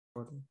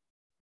Oh,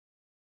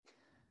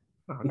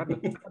 I got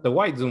the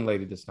white Zoom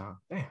lady this time.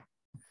 Damn.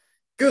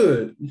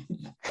 Good.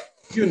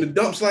 You in the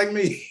dumps like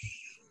me.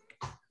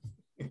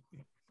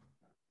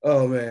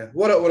 Oh man.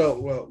 What up?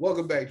 Well,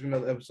 welcome back to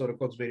another episode of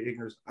Cultivated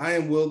Ignorance. I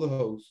am Will, the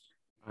host.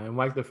 I am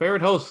Mike, the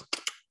favorite host.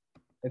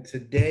 And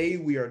today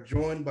we are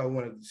joined by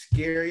one of the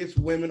scariest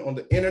women on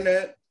the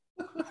internet.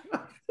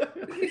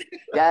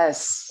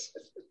 Yes.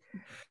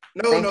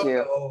 No,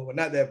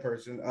 not that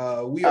person.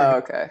 We are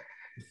okay.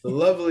 The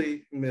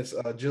lovely Miss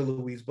Jill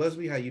Louise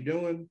Busby. How you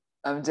doing?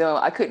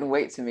 I couldn't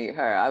wait to meet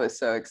her. I was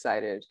so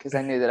excited because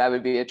I knew that I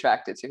would be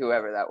attracted to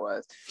whoever that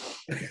was.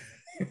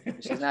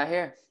 She's not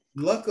here.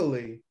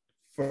 Luckily,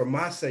 for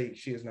my sake,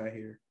 she is not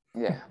here.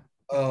 Yeah.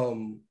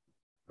 Formerly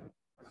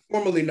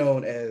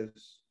known as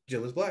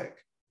Jillisblack.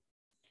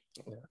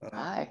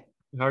 Hi.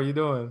 How are you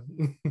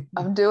doing?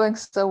 I'm doing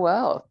so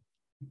well.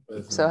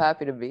 So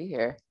happy to be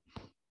here.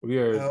 We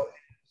are. How is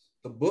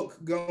the book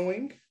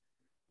going?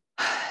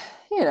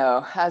 You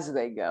know, as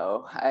they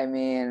go. I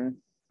mean,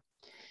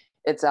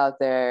 it's out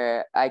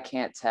there. I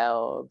can't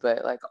tell,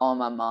 but like all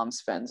my mom's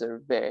friends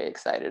are very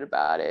excited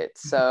about it.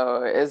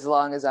 So as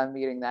long as I'm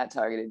meeting that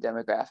targeted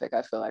demographic,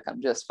 I feel like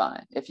I'm just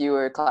fine. If you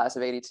were class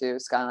of 82,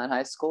 Skyline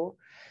High School,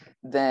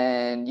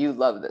 then you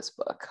love this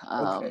book.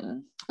 Okay.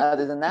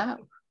 Other than that,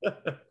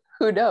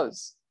 who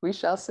knows? We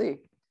shall see.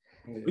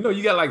 You know,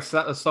 you got like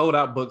sold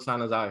out book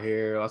signers out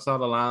here. I saw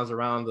the lines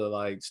around the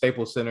like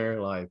Staples Center,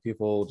 like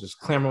people just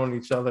clamoring on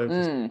each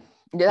other.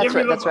 Yeah, that's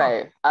right. That's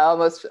right. I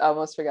almost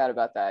forgot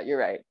about that. You're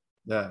right.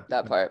 Yeah,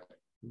 that part.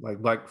 Like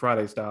Black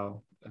Friday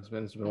style. It's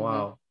been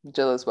wild.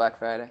 Jill's Black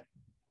Friday.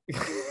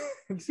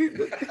 It's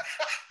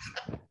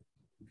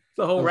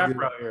a whole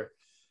rapper out here.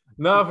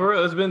 No, for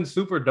real, it's been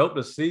super dope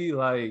to see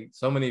like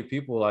so many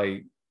people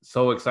like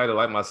so excited,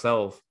 like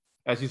myself.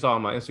 As you saw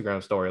on my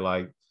Instagram story,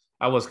 like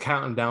I was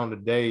counting down the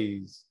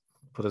days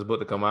for this book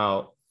to come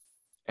out,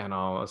 and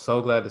I'm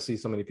so glad to see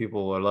so many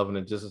people are loving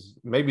it.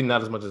 Maybe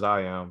not as much as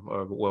I am,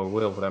 or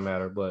Will for that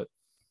matter, but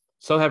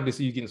so happy to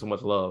see you getting so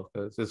much love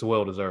because it's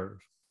well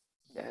deserved.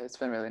 Yeah, it's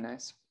been really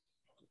nice.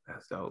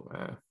 That's dope,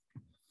 man.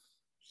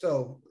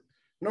 So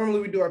normally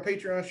we do our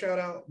Patreon shout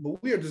out,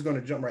 but we are just going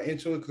to jump right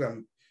into it because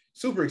I'm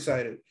super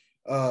excited.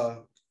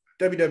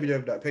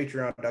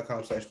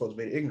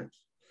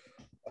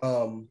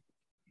 www.patreon.com/cultivatedignorance.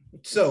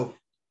 So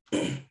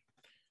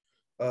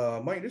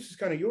Mike, this is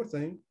kind of your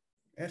thing.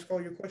 Ask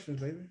all your questions,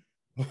 baby.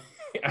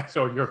 Ask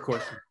all your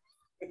questions.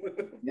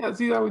 Yeah,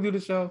 see how we do the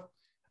show.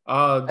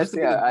 I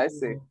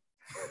see.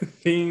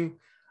 Theme.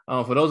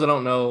 For those that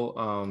don't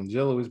know,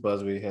 Jill Louise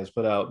Busby has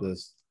put out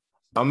this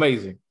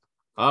amazing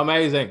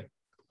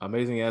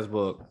ass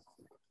book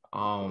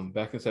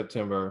back in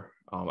September.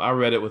 I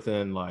read it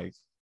within like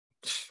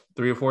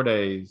 3 or 4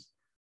 days.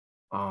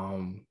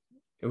 And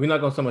we're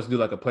not going to so much do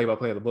like a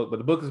play-by-play of the book, but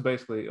the book is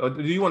basically, or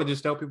do you want to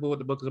just tell people what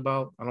the book is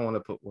about? I don't want to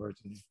put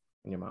words in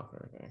your mouth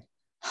or anything.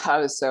 I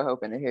was so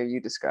hoping to hear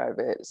you describe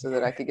it so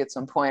that I could get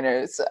some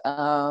pointers.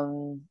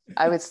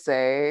 I would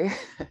say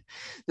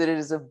that it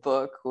is a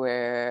book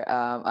where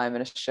I'm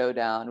in a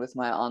showdown with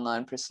my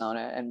online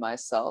persona and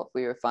myself.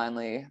 We are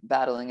finally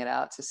battling it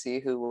out to see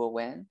who will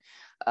win.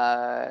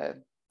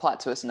 Plot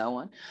twist, no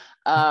one.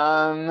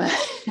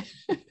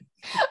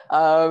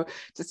 To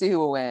see who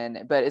will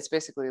win. But it's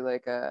basically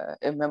like a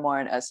memoir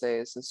and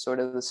essays. It's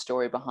sort of the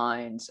story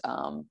behind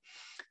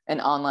an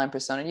online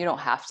persona. You don't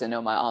have to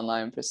know my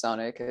online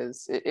persona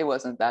because it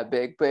wasn't that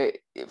big, but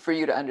for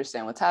you to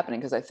understand what's happening,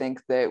 because I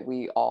think that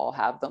we all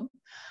have them.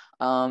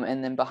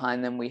 And then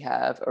behind them, we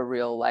have a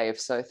real life.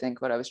 So I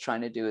think what I was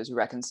trying to do is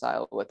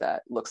reconcile what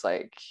that looks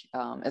like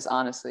as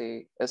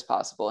honestly as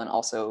possible, and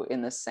also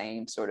in the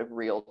same sort of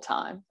real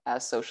time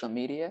as social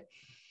media.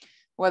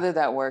 Whether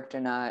that worked or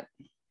not,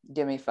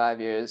 give me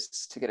 5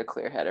 years to get a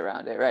clear head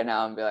around it. Right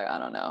now, I'm be like, I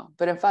don't know.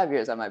 But in 5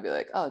 years, I might be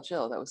like, oh,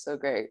 Jill, that was so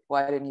great.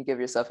 Why didn't you give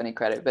yourself any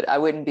credit? But I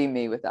wouldn't be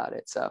me without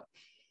it. So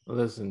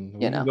listen, we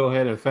can go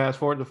ahead and fast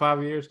forward to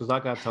 5 years, because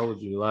like I told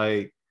you,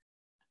 like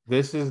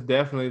this is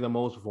definitely the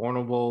most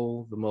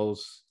vulnerable, the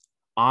most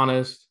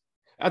honest.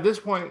 At this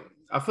point,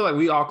 I feel like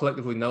we all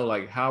collectively know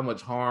like how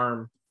much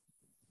harm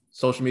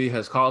social media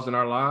has caused in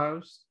our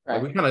lives. Right.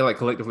 Like we kind of like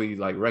collectively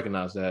like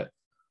recognize that.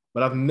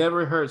 But I've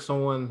never heard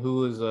someone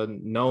who is a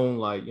known,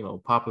 like, you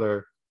know,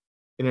 popular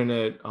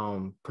internet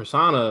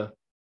persona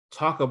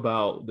talk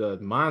about the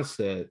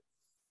mindset,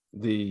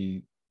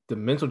 the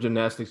mental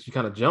gymnastics you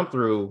kind of jump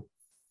through,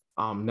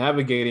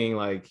 navigating,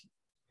 like,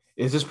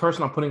 is this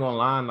person I'm putting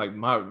online like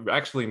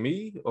actually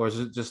me, or is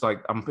it just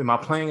like am I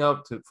playing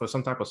up for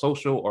some type of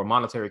social or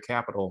monetary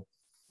capital?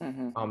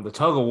 Mm-hmm. The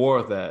tug of war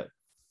of that,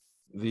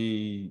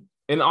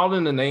 and all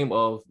in the name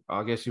of,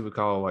 I guess you would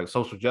call like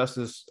social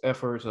justice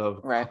efforts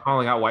of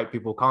calling out white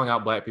people, calling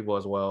out Black people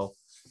as well.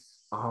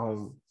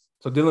 So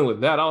dealing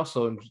with that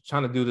also, and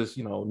trying to do this,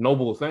 you know,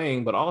 noble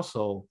thing, but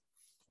also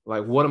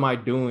like, what am I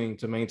doing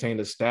to maintain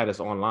the status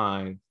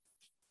online?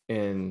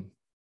 And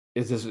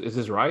is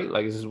this right?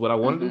 Like, is this what I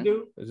wanted to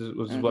do? Was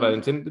this what I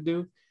intended to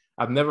do?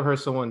 I've never heard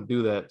someone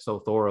do that so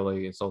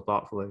thoroughly and so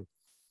thoughtfully,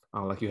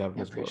 like you have in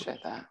this book. I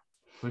appreciate that.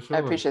 For sure. I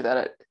appreciate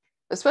that.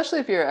 especially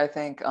if you're, I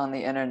think, on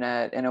the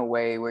internet in a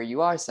way where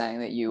you are saying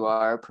that you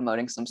are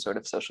promoting some sort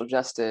of social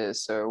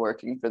justice or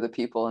working for the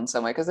people in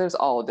some way, because there's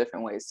all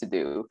different ways to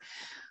do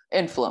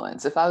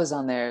influence. If I was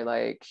on there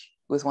like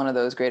with one of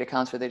those great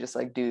accounts where they just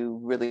like do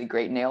really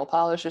great nail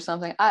polish or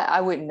something,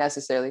 I wouldn't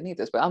necessarily need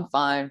this, but I'm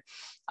fine.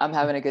 I'm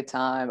having a good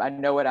time. I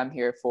know what I'm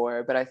here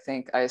for. But I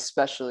think I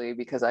especially,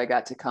 because I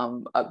got to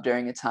come up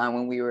during a time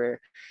when we were,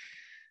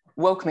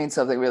 woke means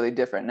something really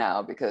different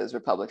now because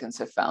Republicans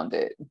have found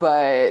it.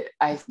 But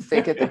I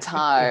think at the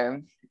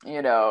time,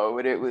 you know,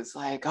 it was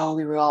like, oh,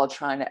 we were all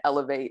trying to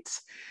elevate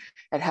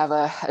and have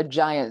a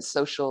giant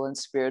social and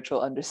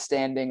spiritual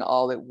understanding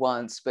all at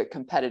once, but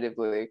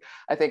competitively.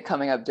 I think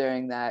coming up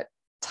during that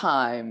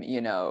time,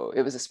 you know,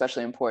 it was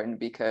especially important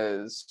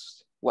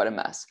because what a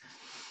mess.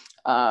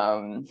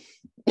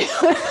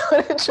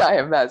 What a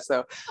giant mess.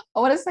 So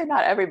I want to say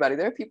not everybody.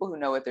 There are people who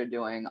know what they're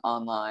doing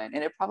online,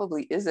 and it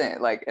probably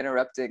isn't like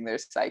interrupting their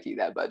psyche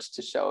that much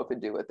to show up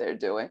and do what they're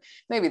doing.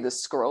 Maybe the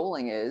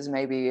scrolling is,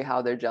 maybe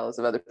how they're jealous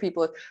of other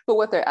people, but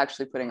what they're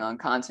actually putting on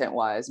content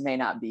wise may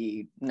not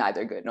be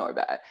neither good nor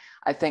bad.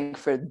 I think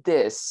for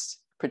this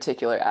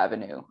particular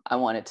avenue, I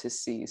wanted to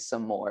see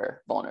some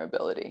more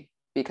vulnerability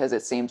because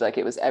it seems like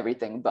it was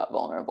everything but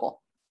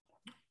vulnerable.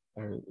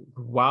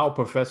 While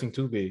professing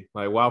to be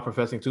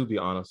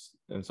honest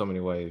in so many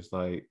ways.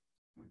 Like,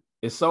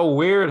 it's so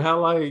weird how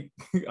like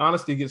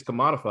honesty gets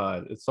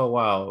commodified. It's so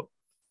wild.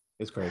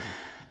 It's crazy.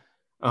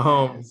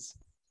 Yes.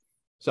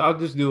 So I'll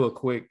just do a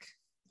quick,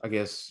 I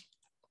guess,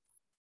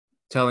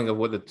 telling of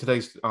what the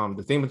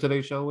theme of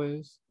today's show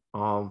is.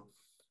 What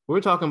we're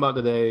talking about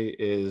today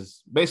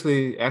is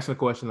basically asking a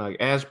question like,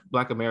 as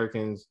Black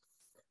Americans,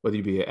 whether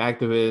you be an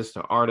activist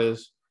or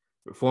artist,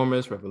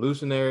 reformists,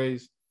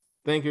 revolutionaries,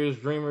 thinkers,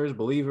 dreamers,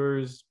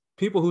 believers,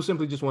 people who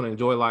simply just want to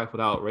enjoy life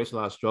without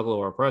racialized struggle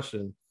or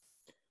oppression,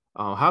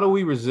 how do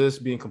we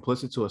resist being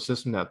complicit to a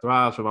system that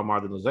thrives from our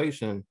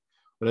marginalization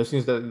when it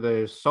seems that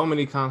there's so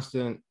many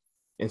constant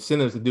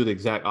incentives to do the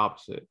exact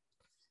opposite?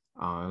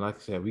 And like I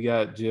said, we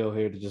got Jill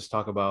here to just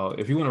talk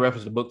about, if you want to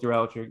reference the book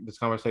throughout this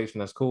conversation,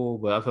 that's cool,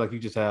 but I feel like you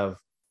just have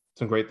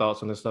some great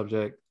thoughts on this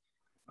subject.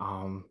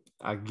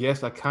 I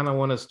guess I kind of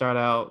want to start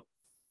out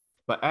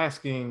by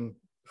asking,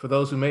 for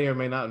those who may or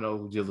may not know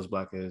who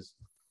Jillisblack is,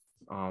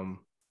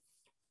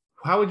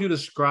 how would you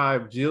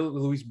describe Jill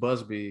Louise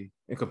Busby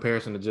in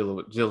comparison to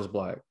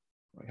Jillisblack?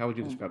 Like, how would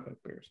you describe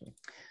that comparison?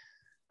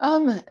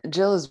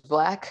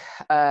 Jillisblack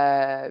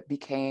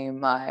became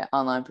my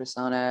online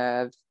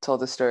persona. I've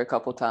told the story a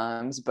couple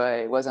times, but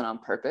it wasn't on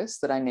purpose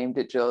that I named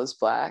it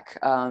Jillisblack.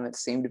 It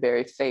seemed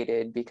very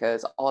fated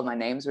because all of my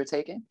names were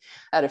taken.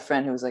 I had a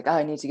friend who was like, oh,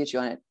 I need to get you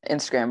on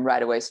Instagram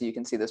right away so you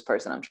can see this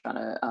person I'm trying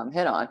to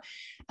hit on.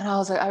 And I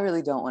was like, I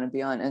really don't want to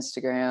be on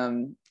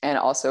Instagram and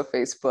also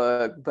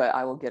Facebook, but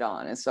I will get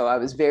on. And so I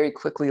was very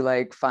quickly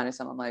like finding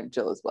someone like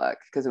Jillisblack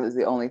because it was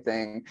the only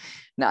thing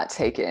not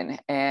taken.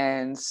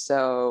 And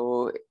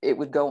so it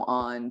would go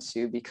on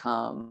to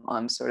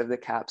become sort of the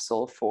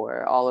capsule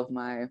for all of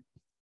my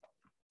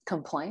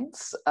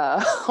complaints,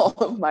 all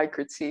of my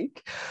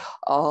critique,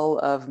 all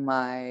of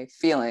my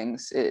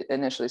feelings. It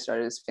initially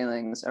started as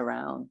feelings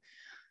around,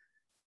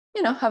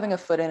 you know, having a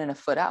foot in and a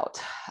foot out.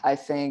 I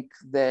think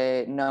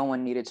that no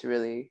one needed to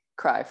really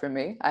cry for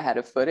me. I had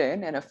a foot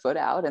in and a foot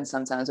out. And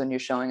sometimes when you're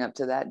showing up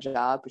to that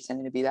job,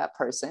 pretending to be that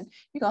person,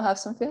 you're going to have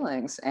some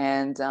feelings.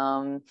 And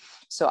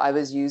so I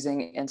was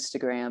using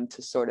Instagram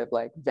to sort of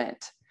like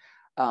vent.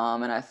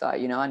 And I thought,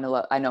 you know,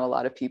 I know a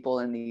lot of people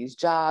in these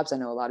jobs. I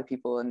know a lot of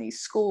people in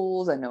these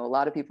schools. I know a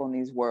lot of people in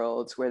these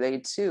worlds where they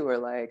too are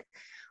like,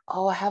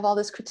 oh, I have all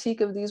this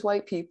critique of these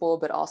white people,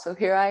 but also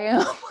here I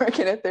am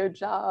working at their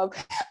job,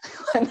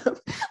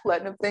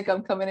 letting them think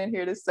I'm coming in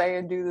here to say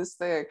and do this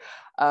thing.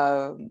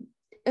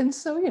 And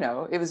so, you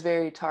know, it was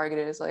very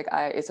targeted. It's like,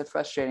 it's a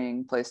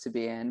frustrating place to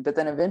be in. But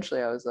then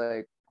eventually I was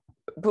like,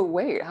 but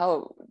wait,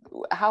 how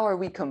are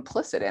we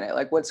complicit in it?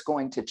 Like, what's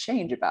going to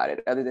change about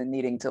it other than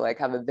needing to like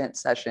have a vent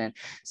session,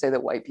 say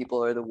that white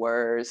people are the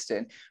worst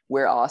and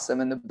we're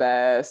awesome and the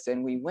best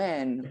and we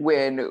win,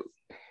 when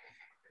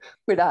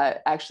we're not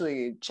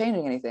actually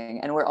changing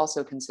anything, and we're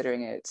also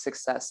considering it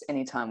success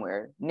anytime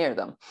we're near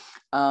them.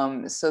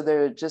 So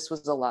there just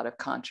was a lot of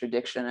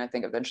contradiction. I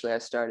think eventually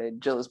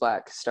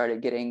Jillisblack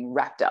started getting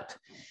wrapped up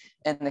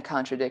in the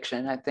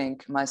contradiction. I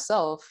think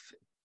myself,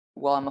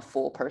 well, I'm a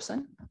full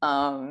person.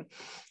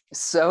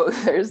 So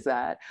there's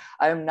that.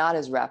 I'm not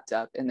as wrapped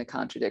up in the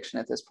contradiction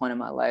at this point in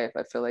my life.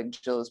 I feel like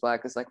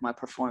Jillisblack is like my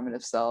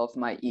performative self,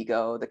 my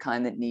ego, the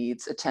kind that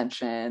needs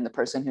attention, the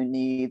person who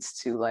needs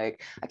to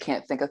like, I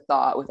can't think a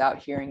thought without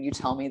hearing you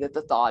tell me that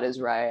the thought is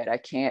right. I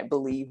can't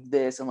believe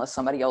this unless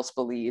somebody else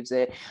believes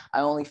it. I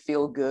only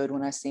feel good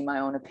when I see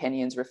my own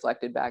opinions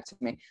reflected back to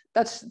me.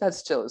 That's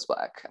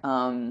Jillisblack.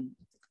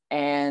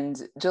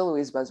 And Jill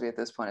Louise Busby at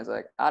this point is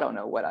like, I don't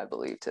know what I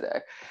believe today.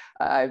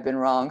 I've been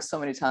wrong so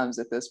many times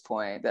at this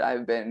point that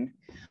I've been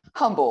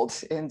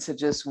humbled into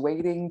just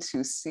waiting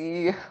to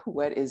see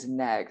what is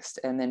next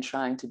and then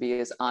trying to be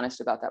as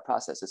honest about that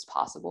process as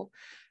possible,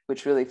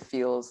 which really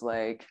feels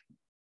like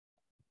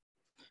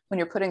when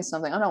you're putting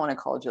something, I don't want to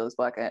call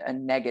Jillisblack a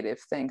negative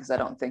thing, because I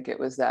don't think it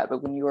was that,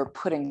 but when you are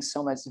putting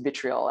so much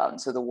vitriol out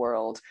into the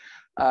world,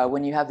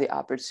 when you have the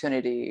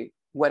opportunity,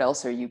 what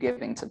else are you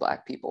giving to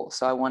Black people?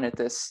 So I wanted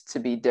this to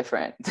be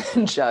different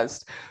than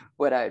just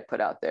what I had put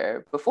out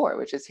there before,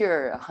 which is,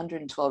 here are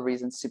 112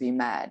 reasons to be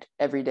mad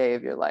every day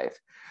of your life.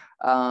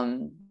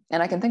 And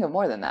I can think of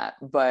more than that,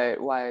 but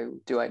why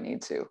do I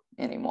need to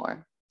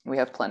anymore? We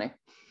have plenty.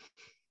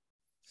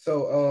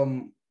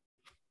 So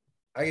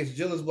I guess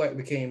Jillisblack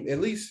became, at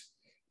least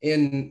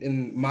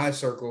in my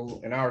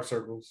circle, in our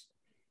circles,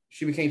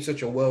 she became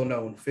such a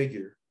well-known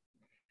figure.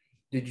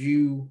 Did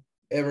you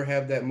ever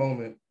have that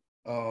moment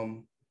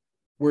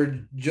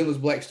where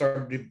Jillisblack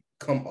started to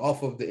come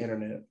off of the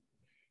internet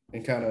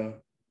and kind of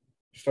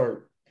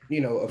start,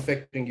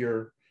 affecting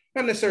your,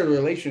 not necessarily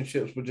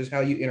relationships, but just how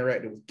you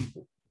interacted with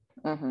people?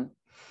 Mm-hmm.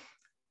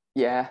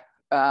 Yeah.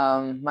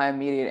 My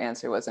immediate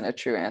answer wasn't a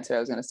true answer. I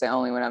was going to say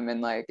only when I'm in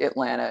like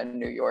Atlanta and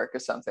New York or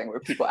something where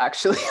people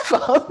actually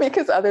follow me,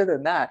 because other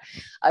than that,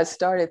 I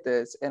started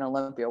this in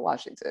Olympia,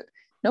 Washington.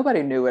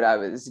 Nobody knew what I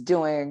was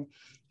doing.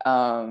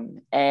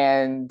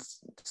 And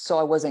so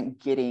I wasn't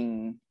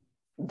getting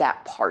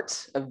that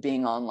part of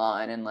being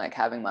online and like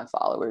having my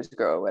followers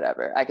grow or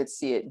whatever. I could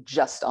see it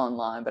just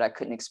online, but I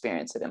couldn't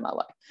experience it in my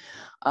life.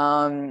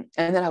 And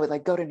then I would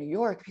like go to New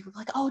York, people were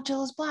like, oh,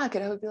 Jill is Black.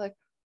 And I would be like,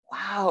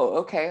 wow,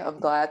 okay, I'm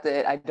glad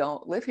that I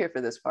don't live here for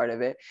this part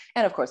of it.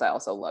 And of course, I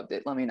also loved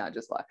it. Let me not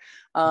just lie.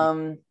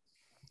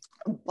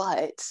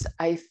 But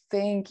I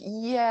think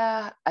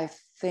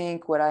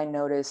what I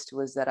noticed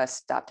was that I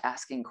stopped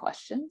asking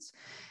questions.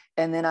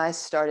 And then I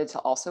started to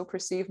also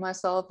perceive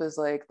myself as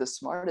like the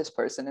smartest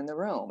person in the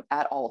room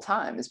at all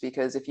times,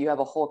 because if you have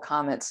a whole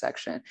comment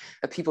section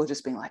of people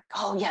just being like,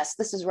 oh, yes,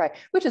 this is right,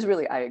 which is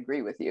really, I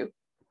agree with you,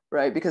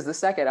 right? Because the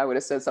second I would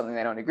have said something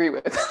they don't agree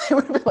with, they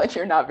would be like,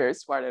 you're not very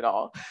smart at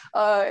all.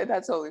 And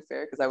that's totally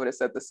fair, because I would have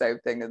said the same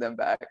thing to them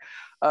back.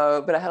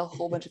 But I had a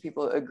whole bunch of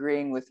people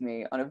agreeing with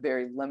me on a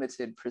very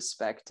limited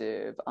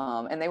perspective.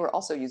 And they were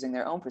also using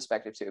their own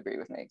perspective to agree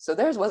with me. So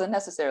theirs wasn't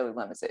necessarily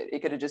limited.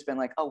 It could have just been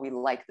like, oh, we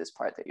like this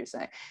part that you're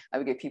saying. I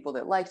would get people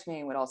that liked me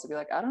and would also be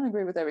like, I don't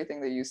agree with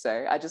everything that you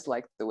say. I just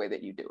like the way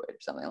that you do it, or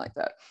something like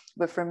that.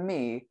 But for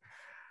me,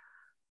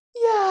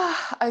 yeah,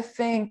 I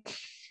think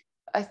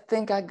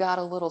I got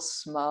a little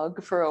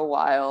smug for a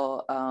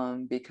while,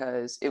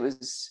 because it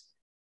was,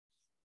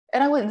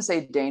 and I wouldn't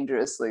say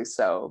dangerously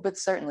so, but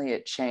certainly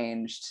it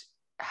changed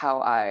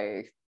how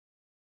I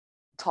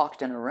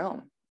talked in a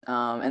room,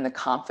 and the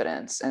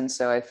confidence. And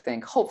so I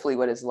think hopefully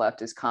what is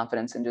left is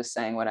confidence in just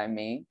saying what I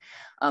mean,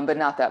 but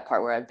not that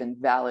part where I've been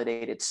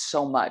validated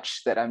so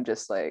much that I'm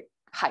just like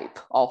hype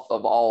off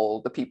of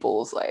all the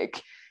people's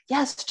like,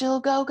 yes, Jill,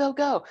 go, go,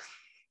 go.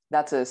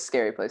 That's a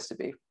scary place to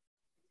be.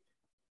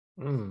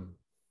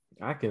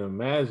 I can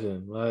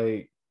imagine.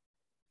 Like,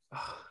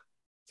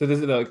 so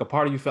is it like a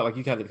part of you felt like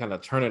you had to kind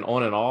of turn it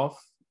on and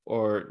off,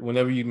 or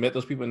whenever you met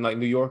those people in like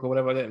New York or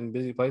whatever, that in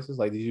busy places?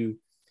 Like, did you,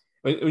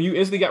 when you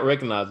instantly got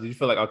recognized, did you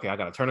feel like, okay, I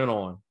got to turn it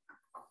on?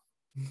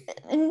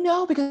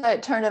 No, because I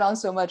had turned it on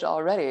so much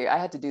already. I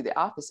had to do the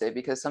opposite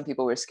because some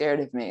people were scared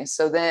of me.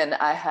 So then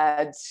I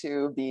had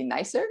to be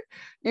nicer,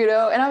 and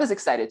I was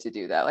excited to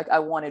do that. Like, I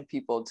wanted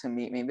people to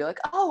meet me and be like,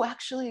 oh,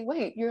 actually,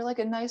 wait, you're like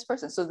a nice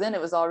person. So then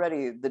it was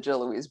already the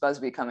Jill Louise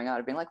Busby coming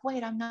out of being like,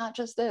 wait, I'm not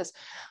just this.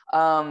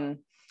 So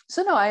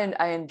no,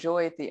 I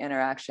enjoyed the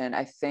interaction.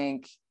 I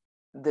think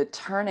the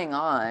turning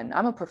on,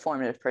 I'm a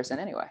performative person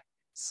anyway.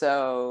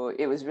 So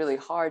it was really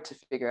hard to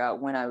figure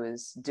out when I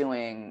was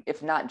doing,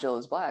 if not Jill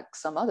is Black,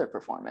 some other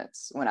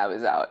performance when I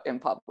was out in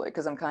public,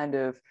 because I'm kind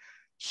of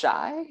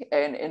shy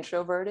and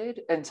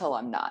introverted until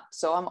I'm not.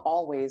 So I'm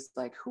always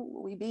like, who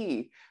will we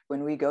be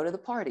when we go to the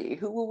party?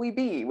 Who will we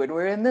be when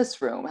we're in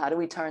this room? How do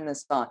we turn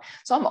this on?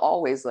 So I'm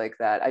always like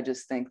that. I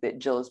just think that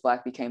Jill is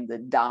Black became the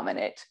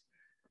dominant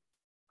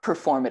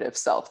performative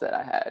self that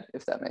I had,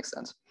 if that makes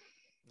sense.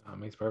 That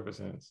makes perfect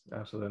sense.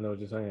 Absolutely, I know what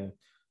you're saying.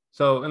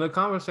 So in a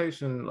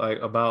conversation like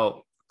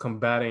about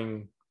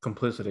combating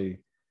complicity,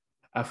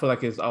 I feel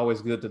like it's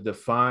always good to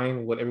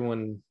define what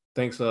everyone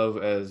thinks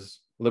of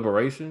as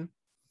liberation,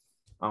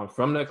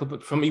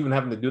 from even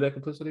having to do that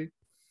complicity.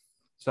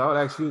 So I would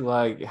ask you,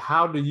 like,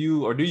 how do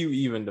you, or do you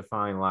even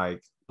define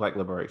like Black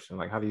liberation?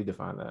 Like, how do you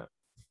define that?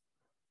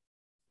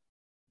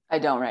 I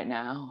don't right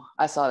now.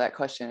 I saw that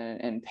question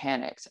and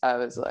panicked. I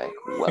was like,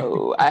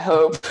 whoa, I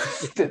hope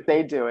that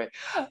they do it.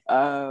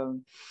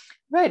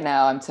 Right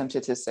now, I'm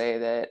tempted to say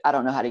that I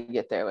don't know how to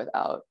get there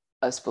without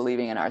us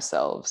believing in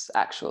ourselves,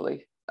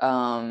 actually.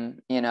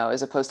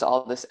 As opposed to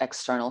all this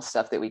external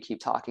stuff that we keep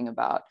talking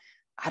about.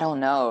 I don't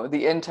know.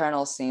 The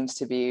internal seems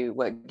to be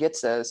what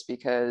gets us,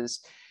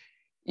 because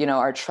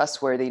our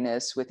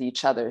trustworthiness with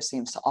each other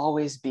seems to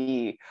always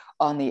be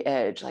on the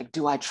edge. Like,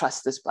 do I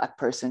trust this Black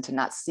person to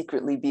not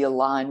secretly be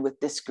aligned with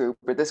this group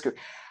or this group?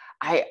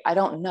 I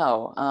don't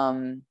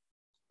know.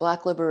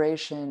 Black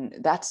liberation,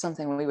 that's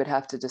something we would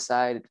have to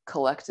decide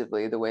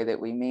collectively the way that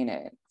we mean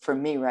it. For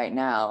me right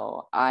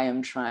now, I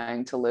am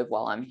trying to live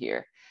while I'm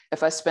here.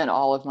 If I spent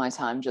all of my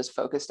time just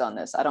focused on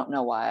this, I don't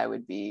know why I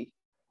would be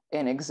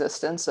in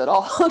existence at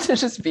all. To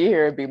just be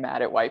here and be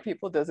mad at white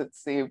people doesn't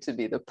seem to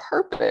be the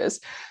purpose.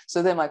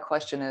 So then my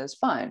question is,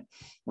 fine,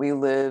 we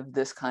live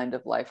this kind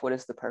of life. What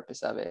is the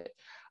purpose of it?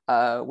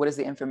 What is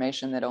the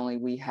information that only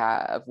we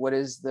have? What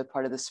is the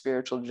part of the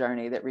spiritual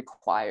journey that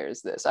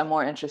requires this? I'm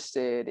more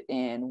interested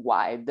in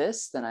why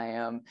this than I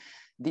am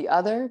the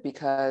other,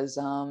 because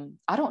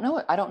I don't know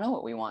it. I don't know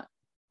what we want.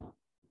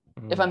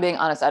 If I'm being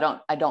honest, I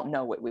don't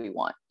know what we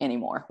want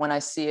anymore. When I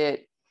see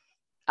it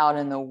out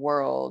in the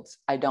world,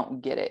 I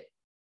don't get it.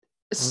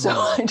 So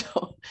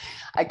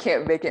I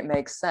can't make it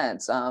make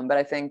sense. But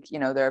I think,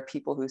 there are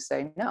people who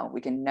say, no,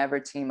 we can never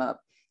team up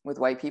with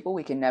white people.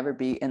 We can never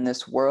be in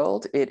this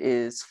world. It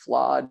is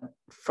flawed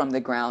from the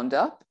ground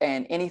up,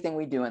 and anything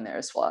we do in there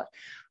is flawed.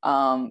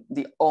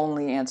 The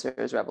only answer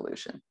is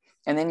revolution.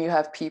 And then you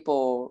have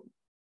people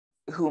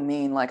who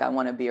mean, like, I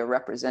want to be a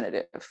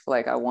representative,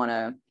 like I want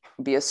to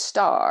be a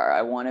star,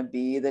 I want to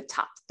be the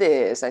top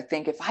this. I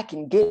think if I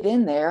can get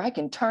in there, I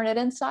can turn it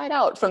inside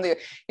out. From the,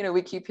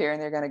 we keep hearing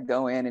they're going to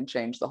go in and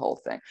change the whole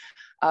thing.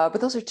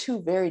 But those are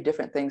two very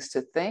different things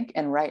to think.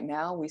 And right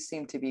now we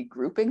seem to be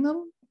grouping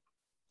them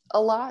a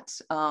lot.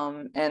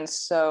 And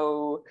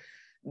so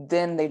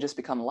then they just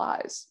become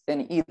lies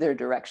in either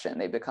direction.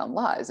 They become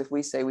lies. If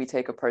we say we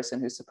take a person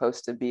who's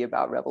supposed to be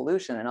about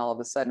revolution and all of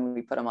a sudden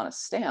we put them on a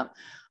stamp,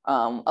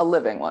 a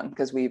living one,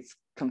 because we've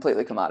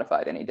completely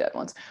commodified any dead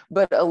ones,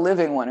 but a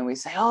living one, and we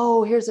say,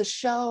 oh, here's a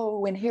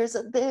show and here's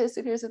a this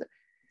and here's a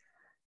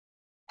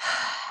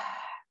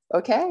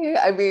okay.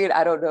 I mean,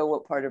 I don't know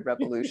what part of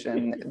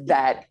revolution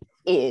that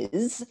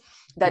is.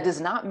 That does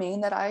not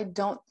mean that I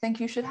don't think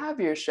you should have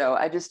your show.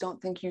 I just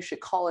don't think you should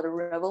call it a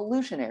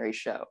revolutionary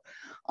show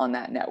on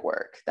that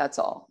network. That's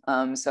all.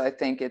 So I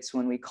think it's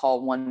when we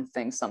call one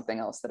thing something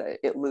else that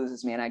it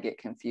loses me and I get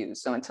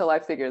confused. So until I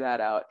figure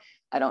that out,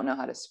 I don't know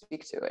how to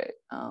speak to it.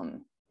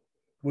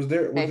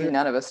 Maybe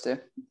none of us do.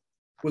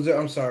 Was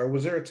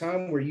there a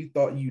time where you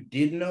thought you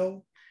did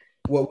know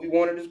what we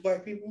wanted as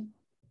Black people?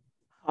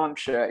 I'm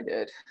sure I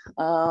did.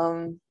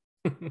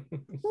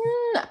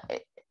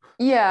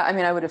 Yeah, I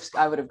mean, I would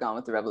have gone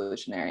with the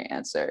revolutionary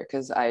answer,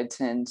 because I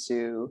tend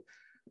to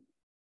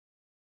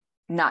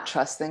not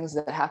trust things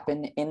that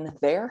happen in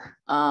there.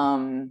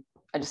 I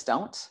just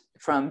don't,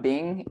 from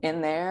being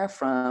in there,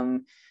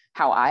 from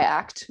how I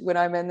act when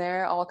I'm in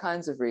there, all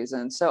kinds of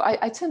reasons. So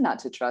I tend not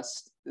to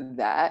trust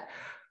that.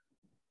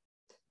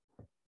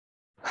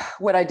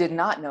 What I did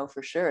not know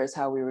for sure is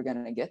how we were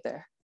going to get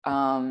there.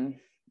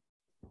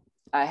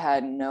 I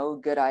had no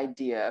good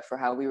idea for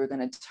how we were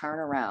going to turn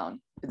around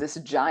this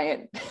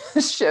giant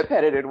ship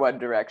headed in one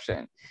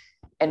direction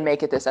and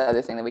make it this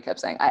other thing that we kept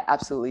saying. I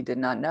absolutely did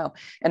not know.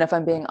 And if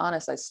I'm being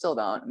honest, I still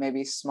don't.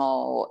 Maybe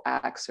small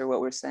acts are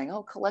what we're saying.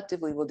 Oh,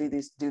 collectively we'll do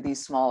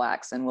these small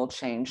acts and we'll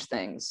change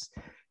things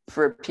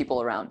for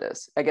people around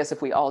us. I guess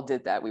if we all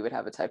did that, we would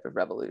have a type of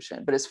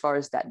revolution. But as far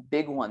as that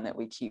big one that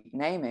we keep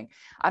naming,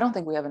 I don't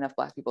think we have enough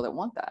Black people that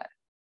want that.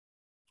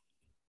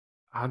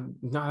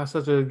 No, that's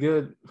such a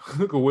good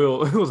look.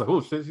 Will, it was like, oh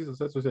shit, she's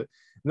such a shit.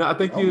 No, I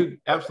think you're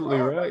absolutely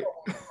right.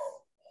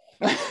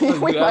 We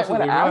might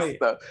want to ask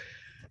though.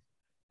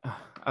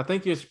 I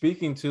think you're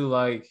speaking to,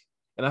 like,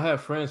 and I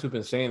have friends who've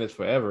been saying this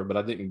forever, but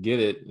I didn't get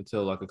it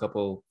until like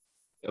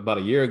about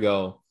a year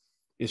ago.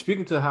 You're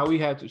speaking to how we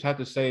had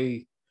to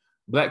say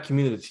Black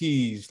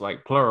communities,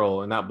 like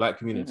plural, and not Black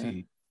community.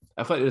 Mm-hmm.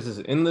 I feel like this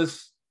is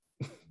endless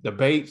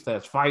debate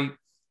 / fight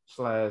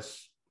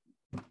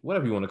 /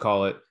 whatever you want to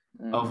call it.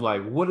 Of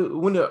like,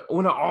 when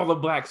are all the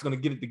Blacks going to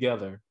get it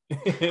together?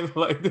 And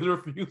like the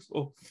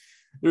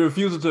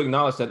refusal to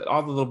acknowledge that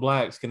all of the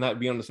Blacks cannot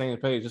be on the same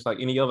page, just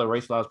like any other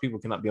racialized people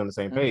cannot be on the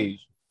same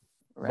page.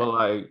 Right. But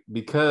like,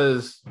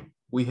 because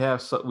we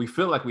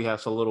feel like we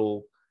have so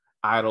little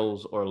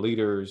idols or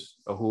leaders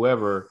or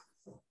whoever,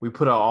 we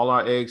put all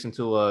our eggs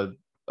into a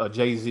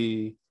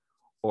Jay-Z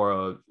or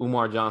a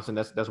Umar Johnson.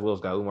 That's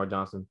Will's guy, Umar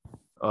Johnson,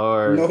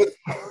 or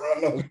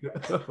no.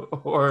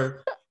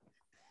 or.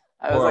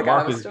 I was like, I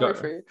have a story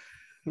for you.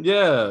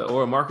 Yeah,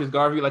 or Marcus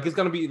Garvey. Like, it's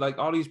gonna be like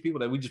all these people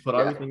that we just put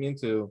everything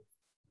into,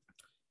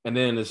 and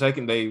then the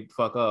second they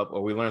fuck up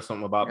or we learn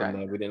something about them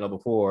that we didn't know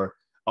before,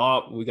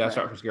 we gotta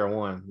start from square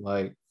one.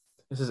 Like,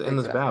 this is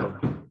endless battle.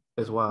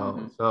 It's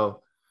wild.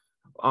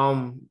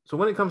 Mm-hmm. So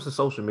when it comes to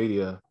social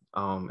media,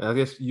 and I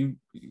guess you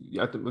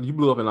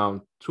blew up in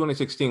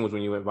 2016 was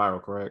when you went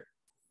viral, correct?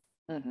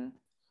 Mm-hmm.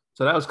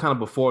 So that was kind of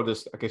before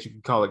this, I guess you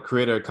could call it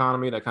creator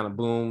economy, that kind of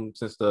boomed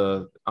since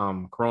the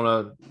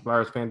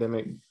coronavirus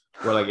pandemic,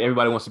 where like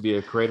everybody wants to be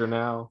a creator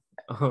now.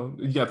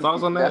 You got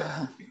thoughts on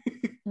that?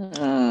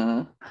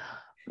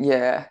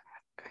 Yeah.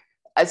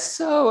 I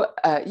still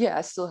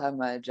have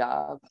my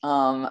job.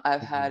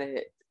 I've had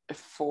it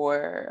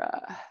for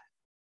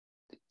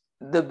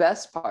the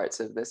best parts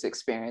of this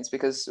experience,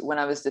 because when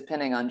I was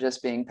depending on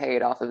just being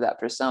paid off of that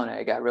persona,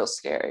 it got real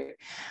scary.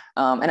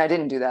 And I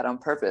didn't do that on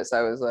purpose.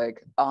 I was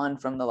like on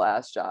from the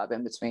last job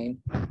in between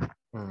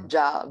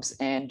jobs.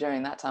 And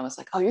during that time, I was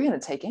like, oh, you're going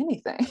to take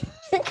anything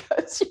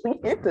because you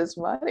need this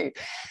money.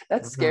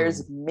 That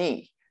scares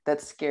me.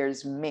 that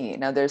scares me.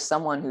 Now there's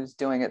someone who's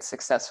doing it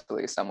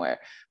successfully somewhere,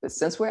 but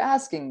since we're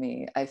asking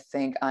me, I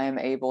think I am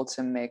able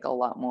to make a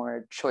lot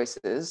more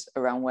choices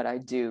around what I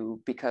do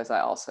because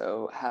I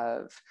also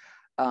have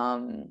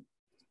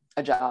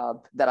a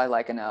job that I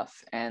like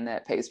enough and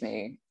that pays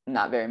me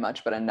not very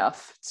much, but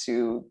enough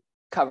to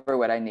cover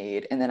what I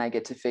need. And then I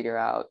get to figure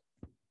out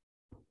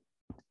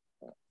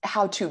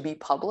how to be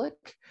public,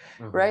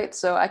 right?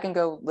 So I can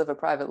go live a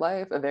private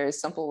life, a very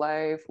simple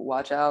life,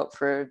 watch out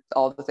for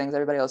all the things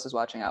everybody else is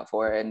watching out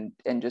for, and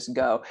just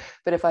go.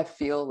 But if I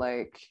feel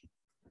like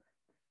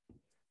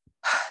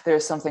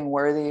there's something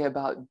worthy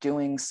about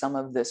doing some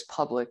of this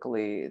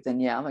publicly, then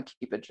yeah, I'm gonna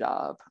keep a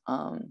job.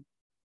 I'm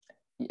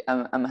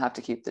gonna have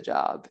to keep the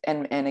job.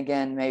 And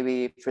again,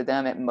 maybe for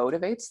them, it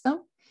motivates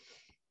them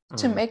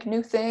to make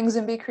new things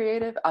and be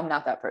creative. I'm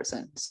not that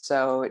person.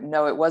 So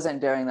no, it wasn't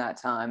during that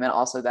time. And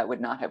also that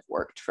would not have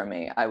worked for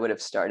me. I would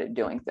have started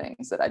doing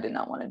things that I did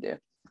not want to do.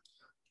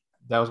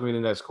 That was going to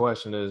be the next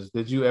question is,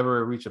 did you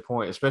ever reach a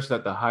point, especially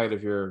at the height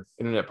of your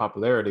internet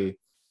popularity,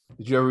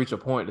 did you ever reach a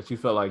point that you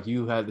felt like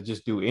you had to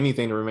just do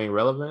anything to remain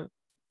relevant?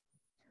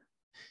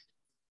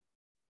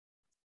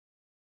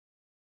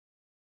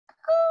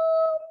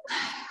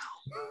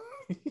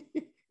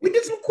 We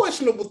did some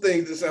questionable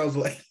things, it sounds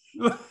like.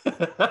 It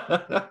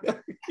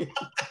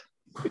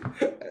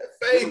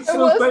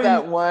was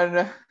that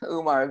one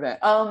Umar event.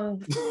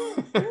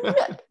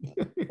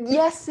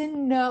 Yes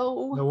and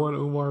no. The one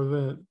Umar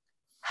event.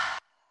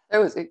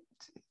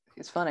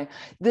 It's funny.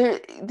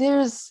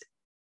 There's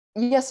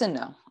yes and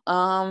no.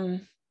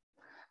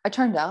 I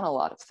turned down a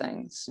lot of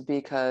things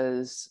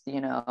because,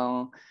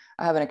 I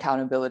have an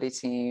accountability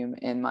team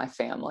in my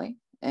family,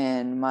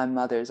 and my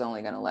mother's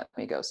only going to let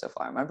me go so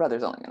far. My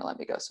brother's only going to let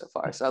me go so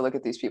far. So I look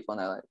at these people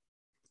and they're like,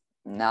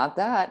 not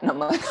that. And I'm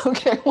like,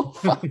 okay, well,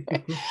 fine.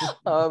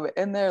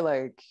 And they're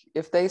like,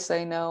 if they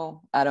say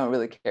no, I don't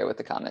really care what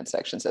the comment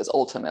section says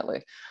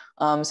ultimately.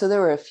 So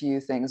there were a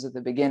few things at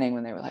the beginning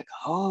when they were like,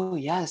 oh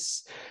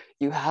yes,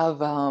 you have,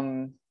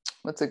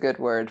 what's a good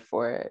word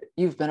for it?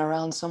 You've been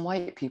around some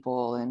white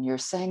people and you're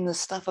saying this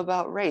stuff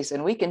about race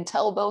and we can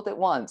tell both at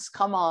once.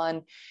 Come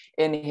on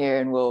in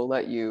here and we'll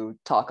let you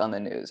talk on the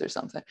news or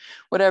something.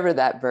 Whatever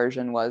that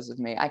version was of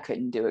me, I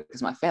couldn't do it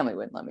because my family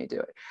wouldn't let me do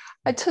it.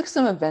 I took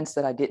some events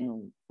that I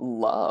didn't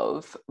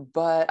love,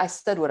 but I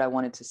said what I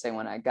wanted to say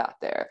when I got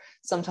there.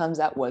 Sometimes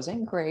that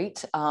wasn't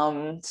great.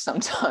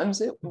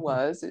 Sometimes it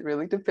was. It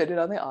really depended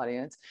on the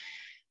audience.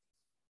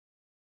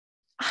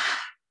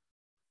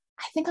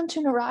 I think I'm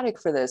too neurotic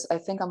for this. I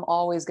think I'm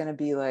always going to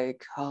be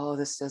like, oh,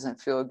 this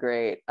doesn't feel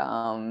great.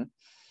 And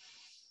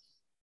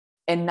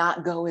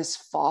not go as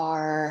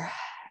far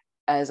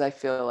as I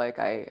feel like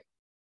I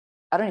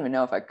don't even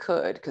know if I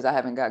could, because I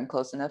haven't gotten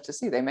close enough to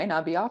see. They may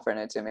not be offering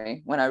it to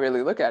me. When I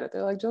really look at it,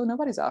 they're like, Jill,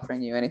 nobody's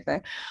offering you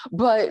anything.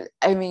 But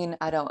I mean,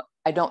 I don't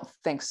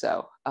think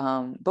so.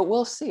 But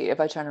we'll see. If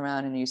I turn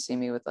around and you see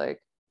me with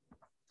like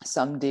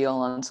some deal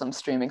on some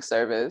streaming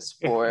service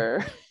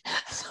for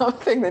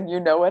something, then you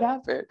know what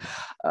happened.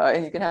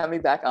 And you can have me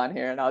back on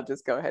here and I'll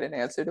just go ahead and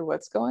answer to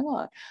what's going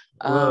on.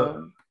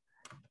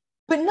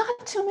 But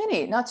not too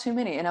many.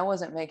 And I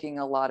wasn't making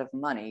a lot of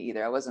money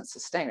either. I wasn't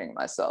sustaining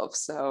myself.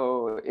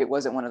 So it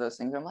wasn't one of those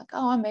things where I'm like,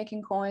 oh, I'm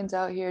making coins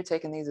out here,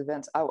 taking these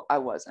events. I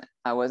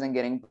wasn't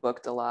getting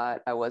booked a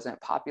lot. I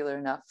wasn't popular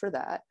enough for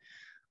that.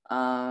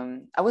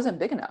 I wasn't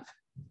big enough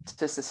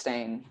to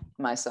sustain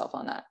myself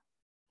on that.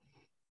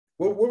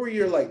 What were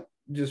your, like,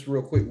 just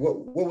real quick,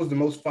 what was the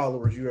most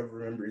followers you ever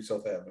remember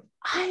yourself having?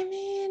 I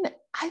mean,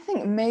 I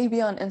think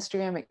maybe on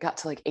Instagram it got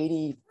to like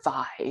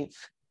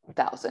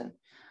 85,000.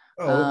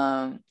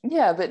 Oh.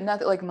 Yeah, but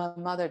not like my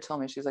mother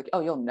told me, she was like,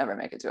 oh, you'll never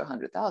make it to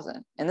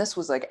 100,000. And this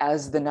was like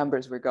as the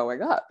numbers were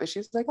going up. But she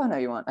was like, oh no,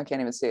 you won't. I can't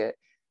even see it.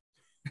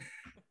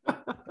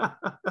 I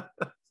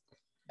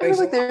was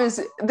like,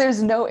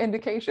 there's no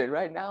indication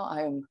right now.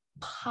 I am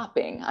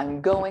popping. I'm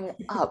going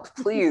up.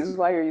 Please,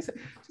 why are you saying?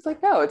 She's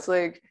like, no, it's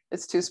like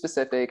it's too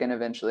specific, and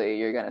eventually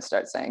you're gonna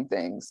start saying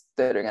things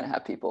that are gonna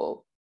have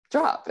people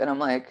drop. And I'm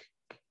like,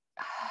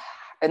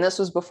 and this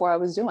was before I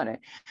was doing it.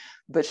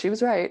 But she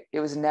was right. It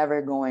was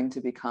never going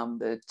to become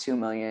the 2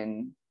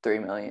 million, 3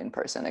 million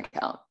person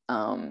account,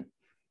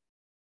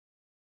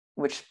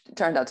 which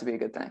turned out to be a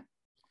good thing.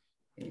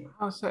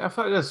 I feel like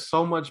there's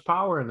so much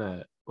power in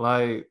that.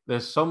 Like,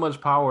 there's so much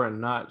power in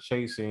not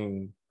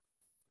chasing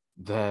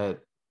that,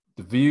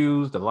 the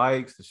views, the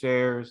likes, the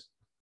shares.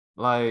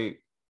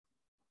 Like,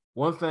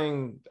 one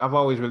thing I've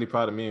always really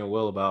proud me and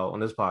Will about on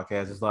this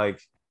podcast is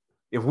like,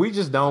 if we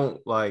just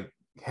don't like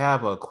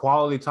have a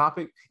quality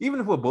topic, even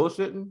if we're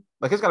bullshitting,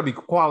 like it's got to be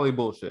quality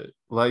bullshit.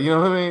 Like, you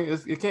know what I mean?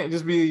 It can't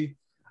just be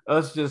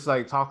us just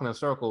like talking in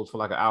circles for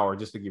like an hour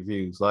just to get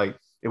views. Like,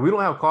 if we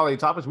don't have quality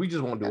topics, we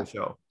just won't do a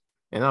show,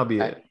 and that'll be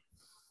it.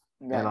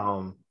 Right. And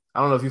I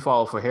don't know if you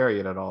follow for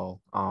Harriet at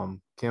all,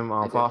 Kim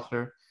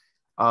Foster.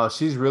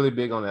 She's really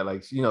big on that.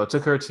 Like, it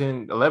took her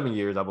 11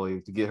 years, I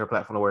believe, to get her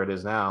platform to where it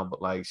is now.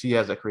 But like, she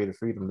has that creative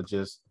freedom to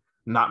just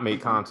not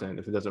make content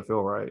if it doesn't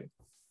feel right.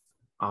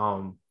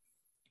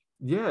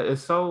 Yeah,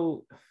 it's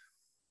so.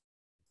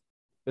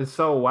 it's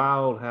so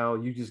wild how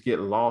you just get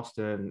lost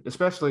in,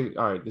 especially,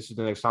 all right, this is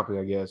the next topic,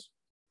 I guess.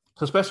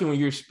 So especially when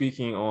you're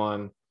speaking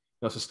on,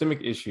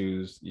 systemic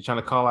issues, you're trying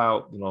to call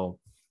out,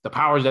 the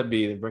powers that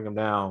be and bring them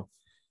down.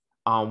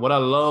 What I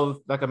love,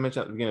 like I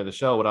mentioned at the beginning of the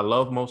show, what I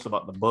love most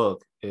about the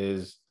book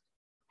is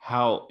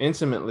how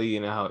intimately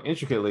and how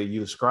intricately you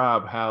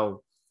describe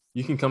how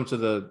you can come to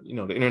the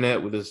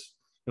internet with this,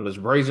 this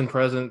brazen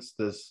presence,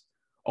 this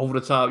over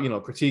the top,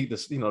 critique,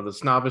 this, the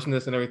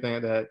snobbishness and everything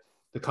like that,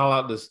 to call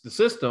out the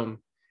system,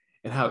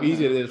 and how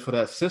easy it is for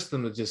that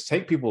system to just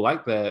take people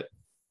like that,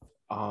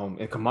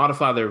 and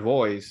commodify their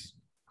voice,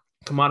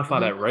 commodify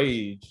that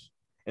rage,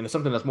 and it's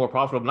something that's more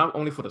profitable, not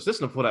only for the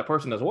system, for that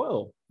person as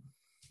well.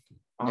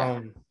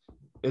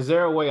 Is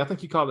there a way, I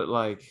think you called it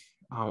like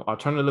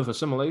alternative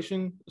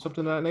assimilation,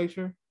 something of that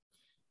nature?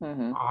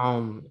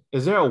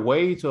 Is there a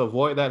way to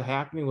avoid that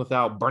happening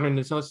without burning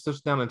the system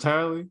down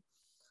entirely?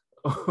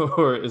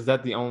 Or is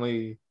that the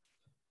only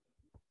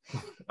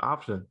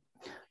option?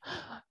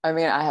 I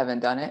mean, I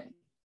haven't done it.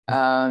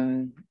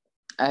 There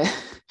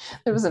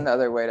was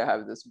another way to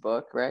have this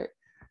book, right?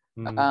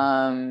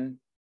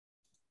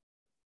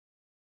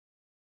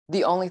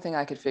 The only thing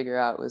I could figure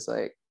out was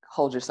like,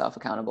 hold yourself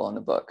accountable in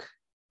the book.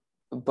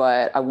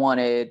 But I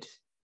wanted,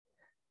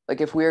 like,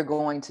 if we're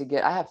going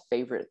to I have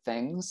favorite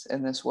things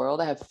in this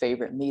world. I have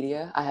favorite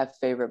media. I have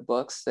favorite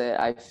books that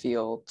I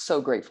feel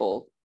so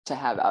grateful to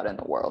have out in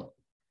the world.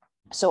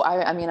 So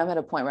I mean, I'm at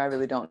a point where I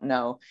really don't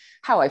know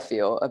how I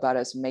feel about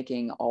us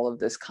making all of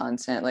this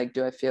content. Like,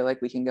 do I feel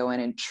like we can go in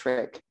and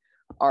trick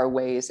our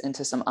ways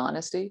into some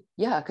honesty?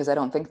 Yeah, because I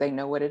don't think they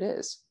know what it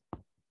is.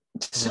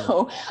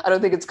 So I don't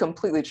think it's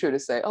completely true to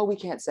say, oh, we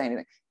can't say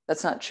anything.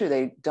 That's not true.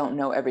 They don't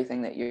know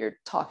everything that you're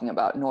talking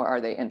about, nor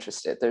are they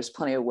interested. There's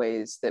plenty of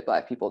ways that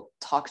Black people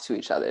talk to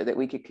each other that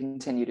we could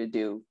continue to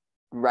do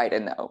right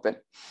in the open.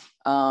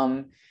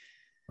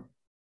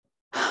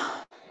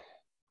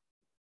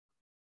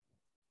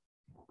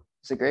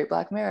 There's a great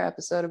Black Mirror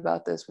episode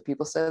about this, where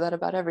people say that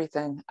about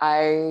everything.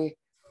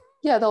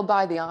 They'll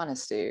buy the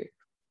honesty.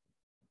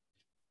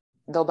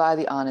 They'll buy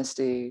the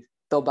honesty.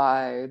 They'll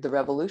buy the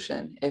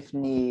revolution if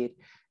need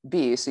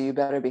be. So you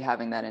better be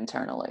having that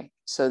internally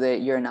so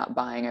that you're not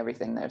buying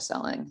everything they're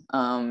selling.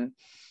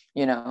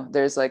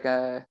 There's like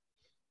a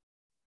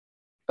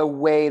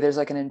way, there's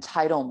like an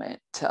entitlement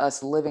to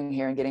us living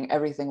here and getting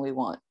everything we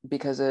want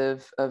because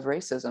of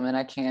racism. And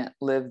I can't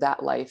live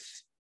that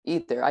life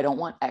either. I don't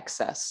want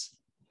excess.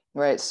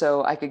 Right.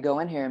 So I could go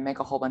in here and make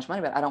a whole bunch of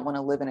money, but I don't want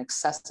to live an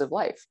excessive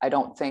life. I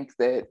don't think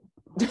that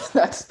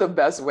that's the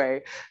best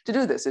way to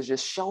do this, is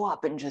just show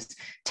up and just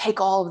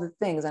take all of the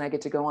things and I get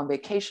to go on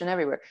vacation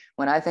everywhere.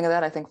 When I think of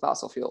that, I think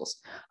fossil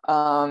fuels.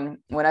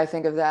 When I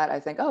think of that,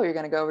 I think, oh, you're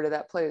going to go over to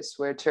that place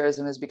where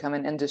tourism has become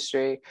an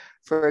industry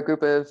for a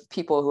group of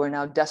people who are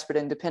now desperate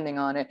and depending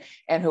on it,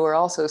 and who are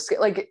also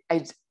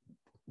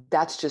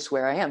that's just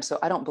where I am. So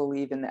I don't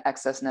believe in the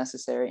excess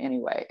necessary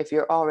anyway. If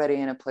you're already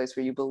in a place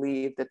where you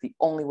believe that the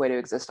only way to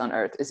exist on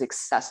earth is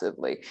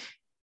excessively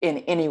in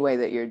any way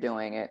that you're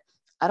doing it,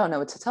 I don't know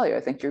what to tell you. I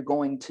think you're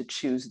going to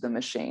choose the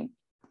machine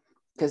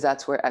because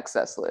that's where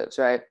excess lives,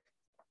 right?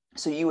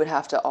 So you would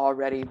have to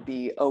already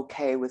be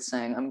okay with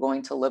saying, I'm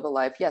going to live a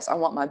life. Yes, I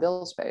want my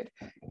bills paid.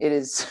 It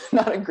is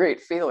not a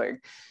great feeling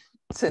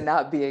to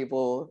not be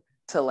able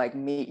to like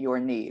meet your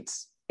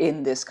needs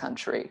in this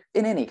country,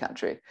 in any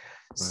country.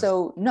 Right.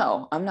 So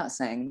no, I'm not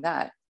saying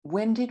that.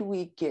 When did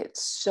we get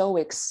so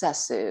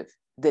excessive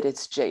that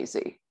it's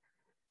Jay-Z?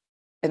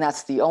 And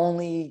that's the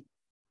only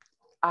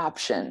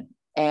option.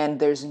 And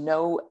there's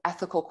no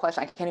ethical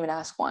question. I can't even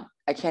ask one.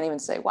 I can't even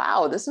say,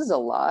 wow, this is a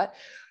lot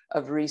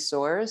of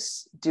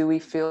resource. Do we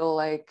feel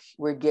like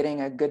we're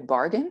getting a good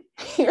bargain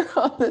here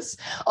on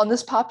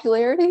this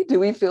popularity?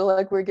 Do we feel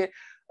like we're getting,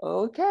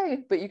 okay,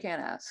 but you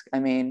can't ask. I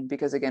mean,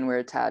 because again, we're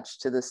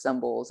attached to the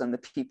symbols and the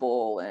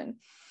people, and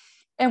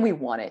we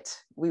want it.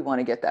 We want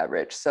to get that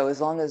rich. So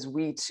as long as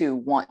we too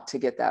want to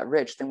get that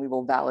rich, then we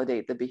will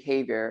validate the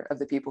behavior of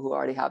the people who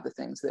already have the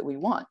things that we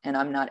want. And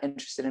I'm not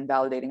interested in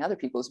validating other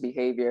people's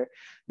behavior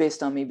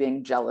based on me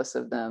being jealous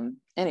of them.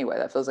 Anyway,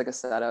 that feels like a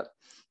setup.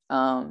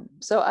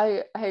 So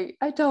I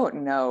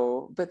don't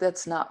know, but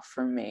that's not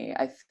for me.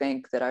 I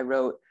think that I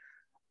wrote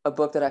a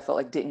book that I felt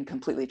like didn't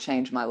completely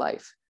change my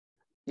life.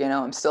 You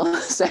know, I'm still in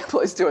the same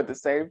place doing the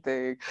same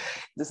thing.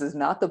 This is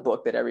not the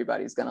book that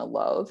everybody's going to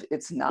love.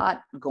 It's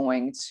not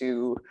going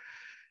to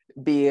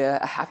be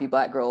a happy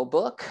Black girl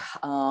book.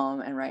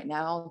 And right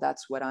now,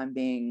 that's what I'm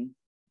being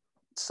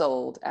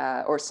sold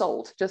at, or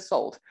just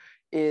sold,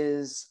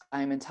 is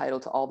I'm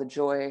entitled to all the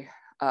joy,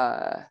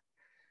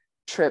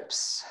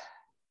 trips,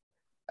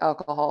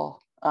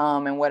 alcohol,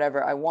 and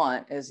whatever I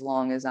want, as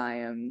long as I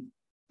am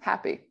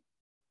happy.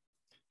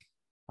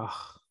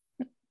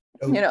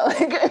 You know, like,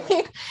 I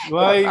mean,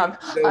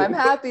 I'm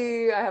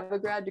happy. I have a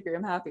grad degree.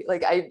 I'm happy.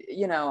 Like, I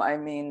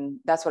mean,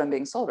 that's what I'm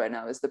being sold right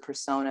now, is the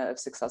persona of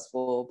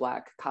successful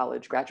Black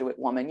college graduate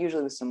woman,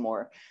 usually with some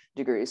more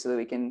degrees, so that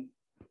we can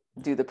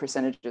do the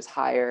percentages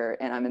higher,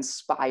 and I'm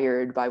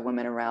inspired by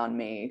women around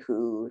me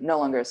who no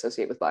longer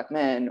associate with Black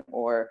men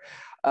or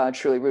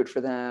truly root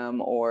for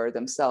them or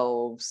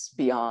themselves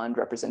beyond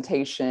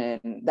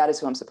representation. That is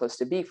who I'm supposed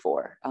to be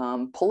for.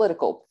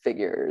 Political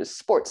figures,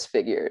 sports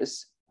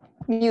figures,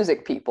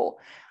 music people.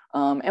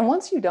 And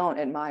once you don't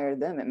admire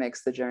them, it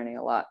makes the journey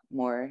a lot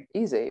more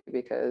easy,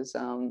 because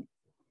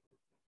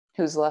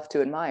who's left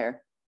to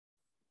admire?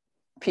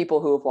 People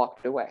who have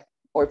walked away,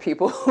 or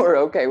people who are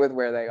okay with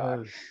where they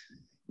are.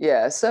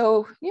 Yeah,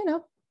 so,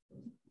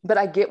 but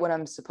I get what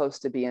I'm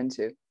supposed to be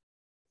into.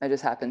 I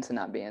just happen to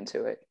not be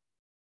into it.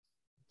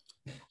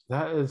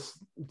 This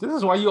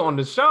is why you're on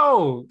the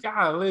show.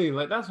 Golly,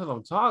 like, that's what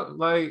I'm talking.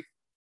 Like,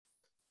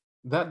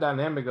 that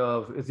dynamic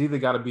of it's either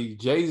got to be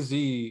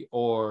Jay-Z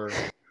or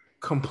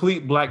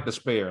complete Black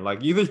despair.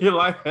 Like, either your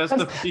life has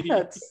to be.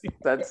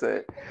 That's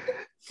it.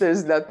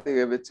 There's nothing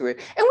in between.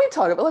 And we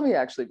talk about, let me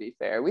actually be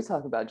fair. We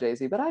talk about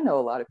Jay-Z, but I know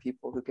a lot of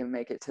people who can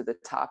make it to the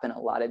top in a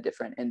lot of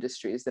different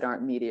industries that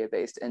aren't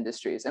media-based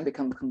industries and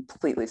become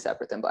completely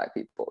separate than Black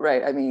people,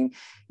 right? I mean,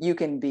 you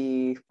can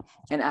be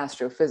an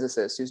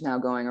astrophysicist who's now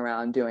going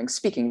around doing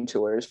speaking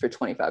tours for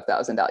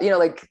 $25,000.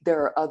 Like,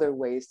 there are other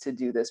ways to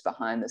do this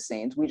behind the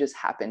scenes. We just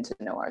happen to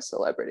know our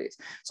celebrities.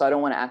 So I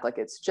don't want to act like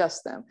it's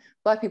just them.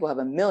 Black people have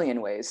a million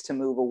ways to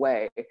move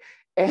away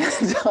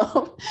and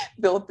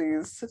build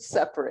these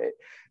separate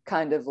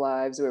kind of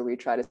lives where we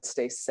try to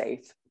stay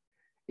safe,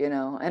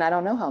 and I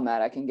don't know how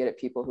mad I can get at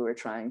people who are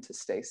trying to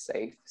stay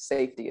safe.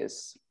 Safety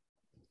is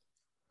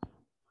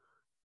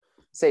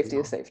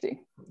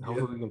safety.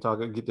 Hopefully we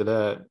can get to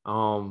that.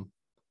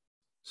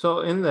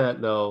 So in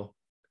that though,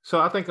 so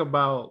I think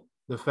about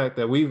the fact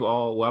that we've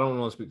all, I don't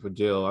want to speak for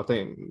Jill. I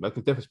think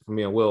definitely for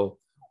me and Will,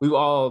 we've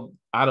all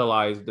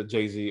idolized the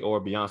Jay-Z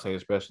or Beyonce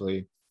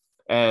especially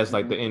as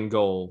like the end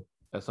goal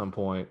at some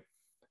point.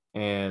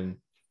 And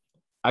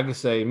I can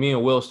say me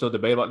and Will still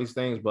debate about these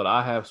things, but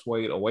I have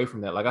swayed away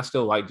from that. Like, I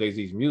still like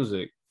Jay-Z's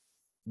music,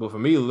 but for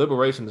me,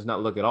 liberation does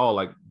not look at all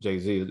like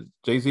Jay-Z.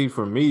 Jay-Z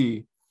for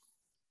me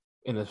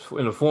in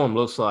a form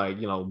looks like,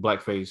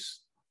 blackface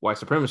white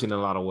supremacy in a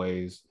lot of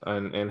ways,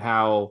 and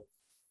how,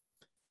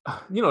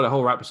 the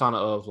whole rap persona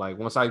of like,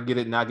 once I get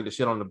it, now I get the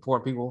shit on the poor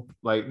people.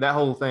 Like, that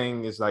whole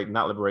thing is like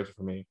not liberation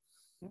for me.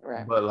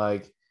 Right. But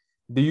like,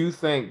 do you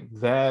think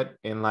that,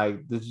 and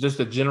like just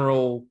a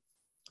general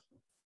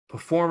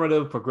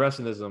performative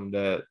progressivism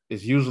that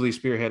is usually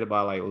spearheaded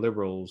by like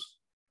liberals,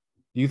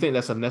 do you think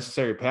that's a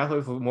necessary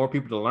pathway for more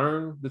people to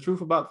learn the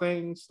truth about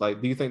things?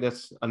 Like, do you think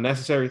that's a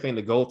necessary thing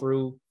to go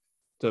through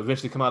to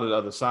eventually come out of the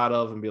other side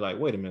of and be like,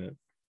 wait a minute,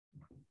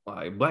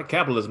 like, Black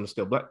capitalism is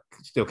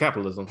still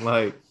capitalism?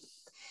 Like,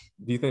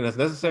 do you think that's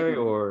necessary,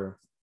 or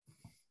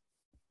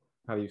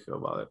how do you feel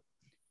about it?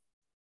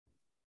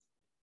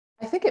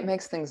 I think it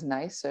makes things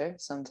nicer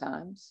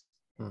sometimes.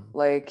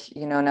 Like,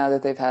 now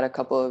that they've had a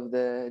couple of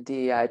the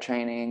DEI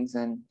trainings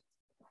and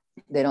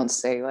they don't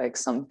say like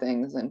some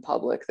things in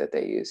public that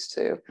they used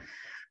to,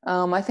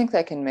 I think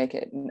that can make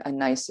it a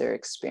nicer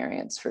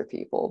experience for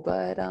people.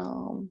 But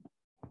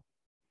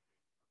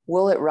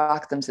will it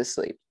rock them to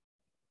sleep?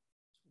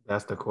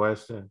 That's the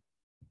question.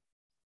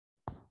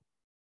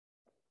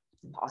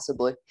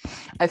 Possibly.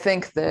 I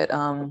think that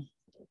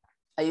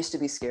I used to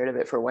be scared of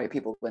it for white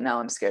people, but now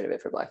I'm scared of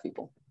it for Black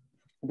people,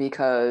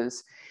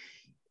 because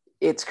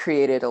it's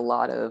created a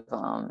lot of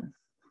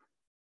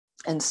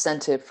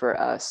incentive for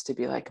us to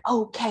be like,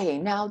 okay,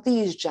 now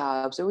these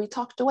jobs, or we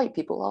talk to white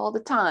people all the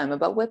time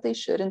about what they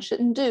should and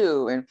shouldn't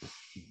do. And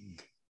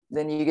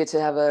then you get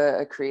to have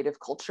a creative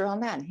culture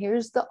on that. And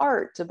here's the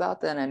art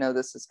about that. And I know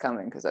this is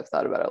coming because I've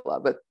thought about it a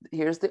lot, but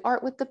here's the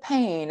art with the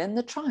pain and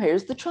the trauma.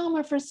 Here's the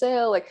trauma for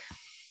sale. Like,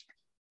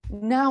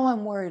 now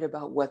I'm worried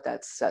about what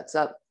that sets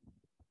up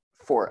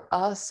for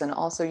us. And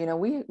also,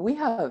 we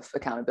have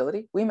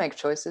accountability. We make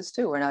choices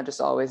too. We're not just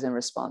always in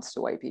response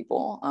to white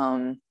people.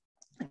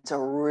 It's a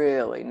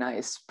really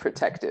nice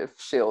protective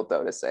shield,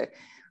 though, to say,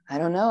 I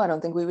don't know, I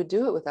don't think we would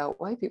do it without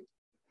white people.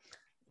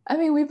 I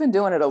mean, we've been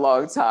doing it a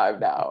long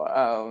time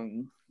now.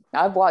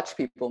 I've watched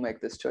people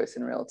make this choice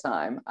in real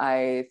time.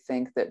 I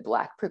think that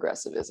Black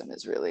progressivism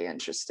is really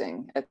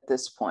interesting at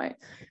this point.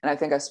 And I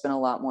think I spent a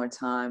lot more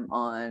time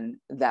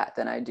on that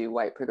than I do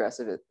white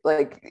progressive.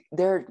 Like,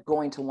 they're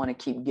going to want to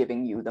keep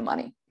giving you the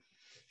money,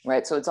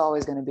 right? So it's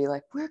always going to be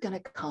like, we're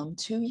going to come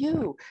to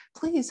you.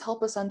 Please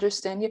help us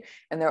understand you.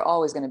 And they're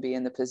always going to be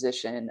in the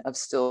position of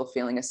still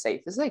feeling as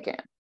safe as they can.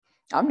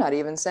 I'm not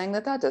even saying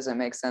that doesn't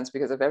make sense,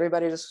 because if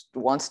everybody just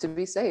wants to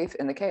be safe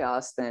in the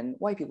chaos, then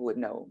white people would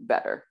know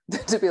better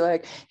to be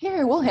like,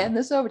 here, we'll hand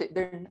this over to,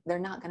 they're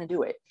not going to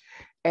do it.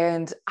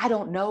 And I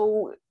don't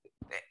know.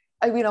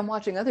 I mean, I'm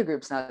watching other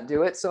groups not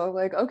do it. So I'm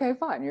like, okay,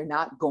 fine. You're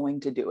not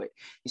going to do it.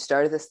 You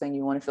started this thing.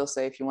 You want to feel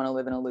safe. You want to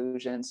live in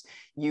illusions.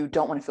 You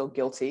don't want to feel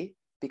guilty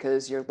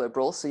because you're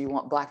liberal. So you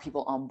want Black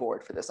people on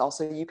board for this.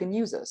 Also, you can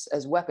use us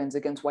as weapons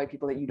against white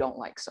people that you don't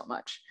like so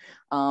much.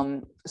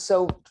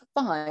 So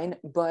fine,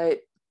 but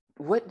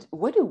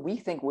what do we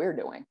think we're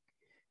doing?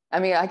 I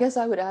mean, I guess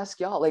I would ask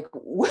y'all, like,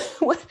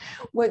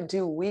 what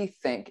do we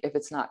think, if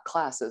it's not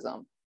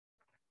classism,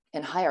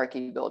 and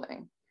hierarchy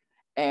building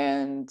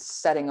and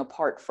setting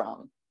apart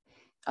from,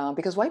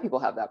 because white people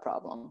have that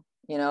problem.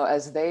 You know,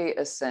 as they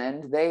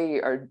ascend,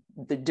 they are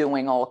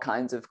doing all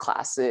kinds of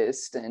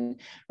classist and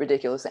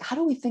ridiculous. How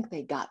do we think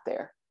they got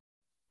there?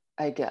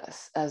 I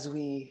guess as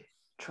we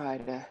try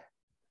to,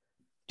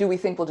 do we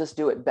think we'll just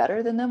do it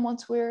better than them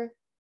once we're,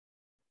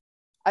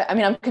 I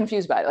mean, I'm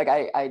confused by it. Like,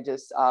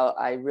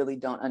 I really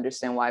don't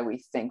understand why we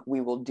think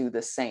we will do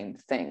the same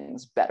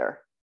things better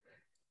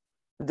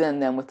than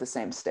them with the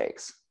same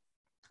stakes.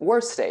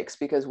 Worse stakes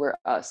because we're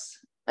us.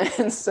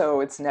 And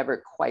so it's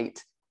never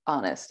quite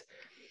honest.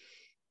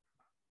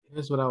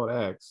 Here's what I would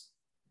ask.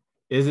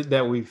 Is it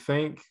that we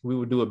think we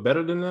would do it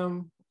better than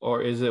them?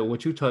 Or is it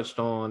what you touched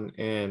on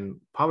and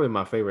probably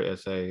my favorite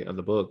essay of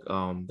the book,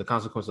 The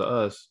Consequence of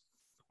Us,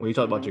 when you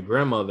talked about your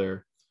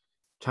grandmother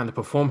trying to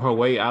perform her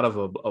way out of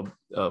I'm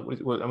going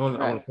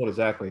to quote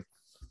exactly.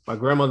 My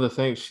grandmother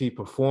thinks she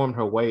performed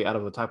her way out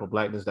of a type of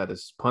blackness that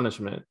is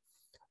punishment,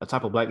 a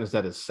type of blackness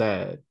that is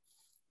sad.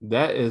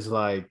 That is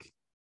like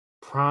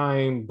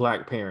prime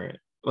Black parent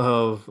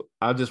of,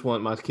 I just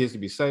want my kids to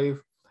be safe.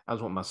 I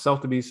just want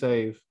myself to be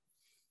safe.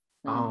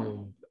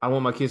 I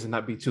want my kids to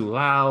not be too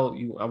loud.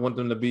 I want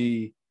them to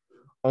be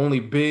only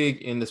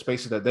big in the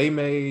spaces that they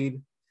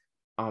made,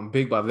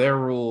 big by their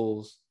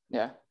rules.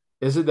 Yeah.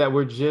 Is it that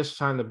we're just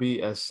trying to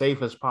be as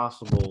safe as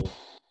possible?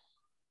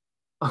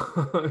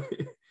 I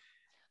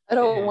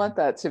don't want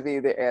that to be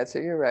the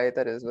answer. You're right.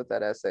 That is what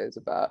that essay is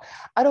about.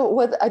 I don't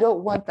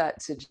want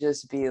that to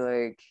just be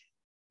like,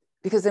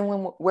 because then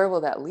where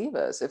will that leave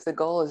us? If the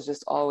goal is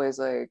just always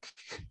like,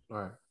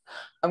 right,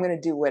 I'm going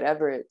to do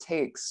whatever it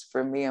takes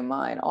for me and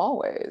mine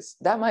always.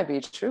 That might be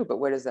true, but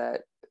where does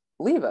that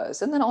leave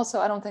us? And then also,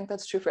 I don't think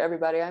that's true for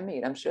everybody I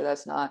meet. I'm sure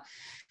that's not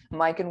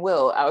Mike and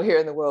Will out here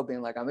in the world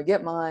being like, I'm gonna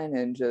get mine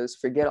and just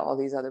forget all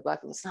these other Black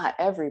people. It's not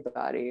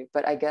everybody,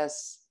 but I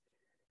guess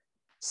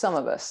some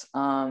of us.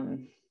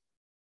 And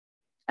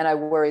I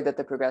worry that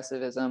the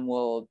progressivism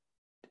will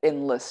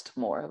enlist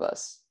more of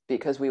us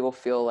because we will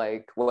feel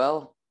like,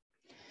 well,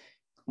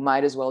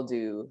 might as well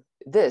do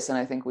this. And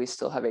I think we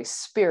still have a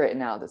spirit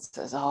now that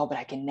says, oh, but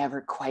I can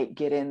never quite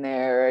get in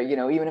there. You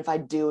know, even if I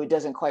do, it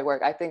doesn't quite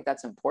work. I think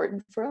that's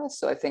important for us.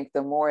 So I think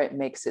the more it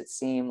makes it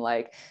seem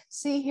like,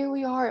 see, here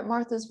we are at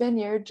Martha's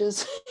Vineyard,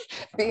 just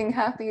being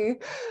happy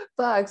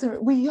Blacks.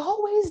 And we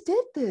always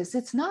did this.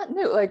 It's not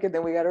new. Like, and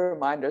then we got to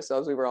remind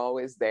ourselves we were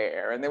always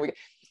there. And then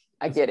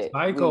I get it.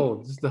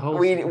 Cycle. Just the whole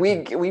we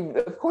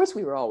of course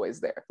we were always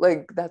there.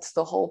 Like, that's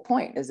the whole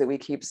point, is that we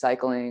keep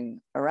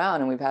cycling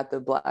around, and we've had the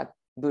Black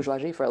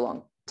bourgeoisie for a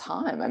long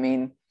time. I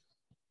mean,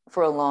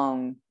 for a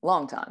long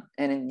time.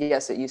 And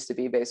yes, it used to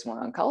be based more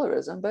on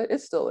colorism, but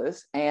it still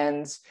is,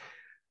 and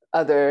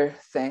other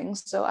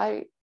things. So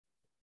I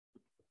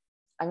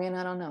mean,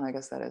 I don't know. I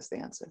guess that is the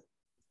answer.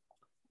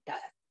 God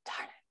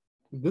darn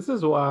it. This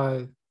is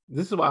why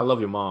I love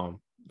your mom,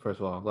 first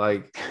of all.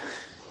 Like,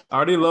 I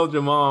already loved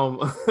your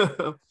mom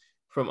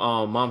from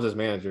Moms as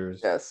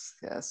Managers. Yes.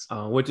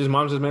 Which is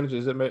Moms as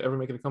Managers. Is it ever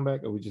making a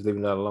comeback, or are we just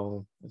leaving that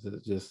alone? Is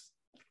it just...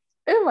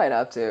 It might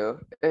have to.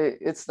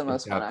 It's the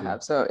most fun I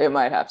have. So it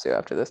might have to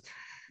after this.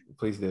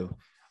 Please do.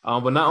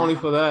 But not only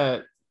for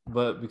that,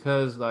 but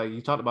because, like,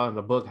 you talked about in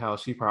the book how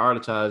she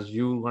prioritized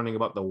you learning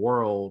about the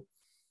world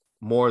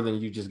more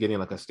than you just getting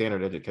like a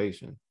standard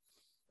education.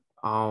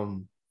 How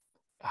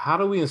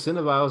do we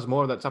incentivize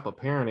more of that type of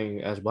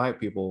parenting as Black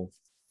people,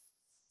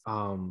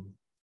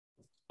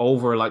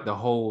 over like the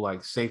whole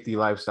like safety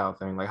lifestyle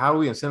thing? Like, how do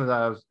we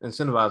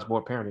incentivize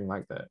more parenting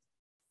like that?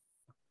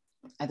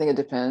 I think it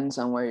depends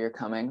on where you're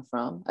coming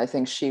from. I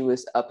think she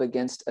was up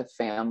against a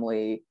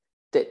family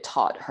that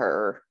taught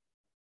her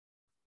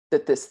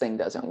that this thing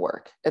doesn't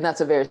work. And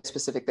that's a very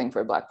specific thing for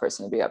a Black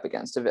person to be up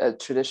against. A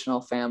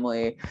traditional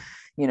family,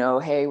 you know,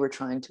 hey, we're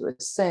trying to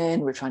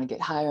ascend, we're trying to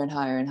get higher and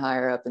higher and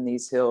higher up in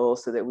these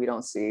hills so that we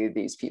don't see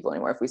these people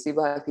anymore. If we see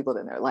Black people,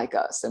 then they're like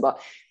us.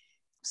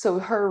 So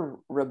her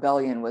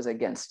rebellion was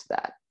against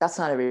that. That's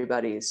not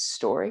everybody's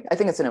story. I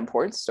think it's an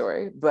important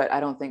story, but I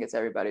don't think it's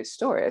everybody's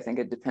story. I think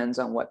it depends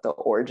on what the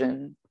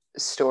origin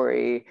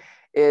story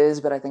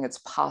is, but I think it's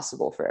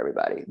possible for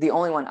everybody. The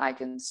only one I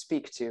can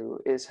speak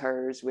to is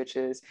hers, which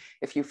is,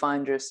 if you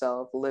find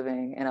yourself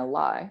living in a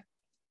lie,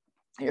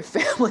 your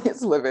family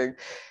is living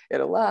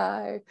in a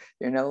lie,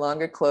 you're no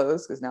longer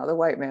close because now the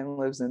white man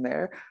lives in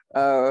there,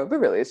 but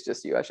really it's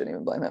just you, I shouldn't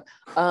even blame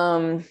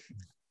him.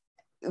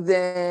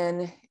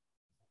 Then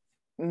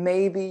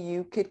maybe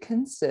you could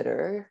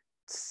consider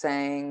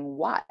saying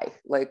why.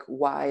 Like,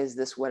 why is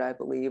this what I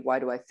believe? Why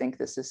do I think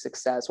this is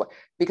success? Why?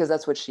 Because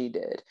that's what she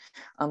did.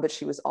 But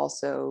she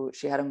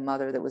had a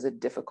mother that was a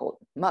difficult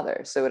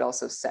mother. So it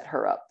also set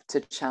her up to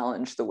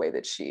challenge the way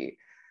that she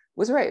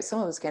was raised.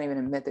 Some of us can't even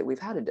admit that we've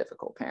had a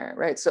difficult parent,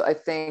 right? So I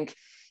think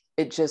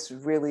it just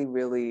really,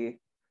 really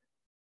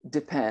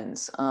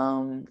depends.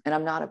 And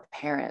I'm not a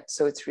parent,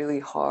 so it's really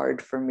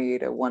hard for me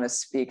to want to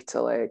speak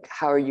to like,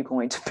 how are you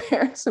going to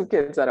parent some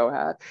kids I don't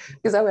have?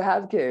 Because I would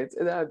have kids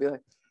and then I'd be like,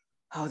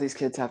 oh, these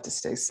kids have to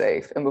stay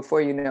safe. And before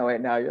you know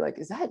it, now you're like,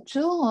 is that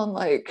Jill on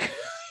like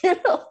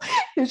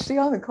Is she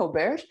on the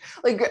Colbert?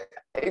 Like,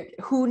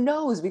 who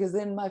knows? Because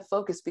then my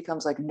focus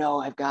becomes like,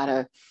 no,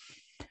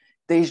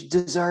 they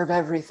deserve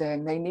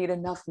everything. They need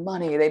enough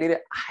money. They need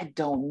it. I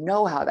don't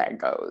know how that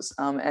goes.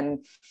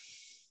 And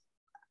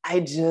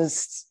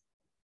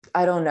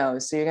I don't know.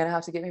 So you're going to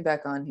have to get me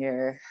back on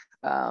here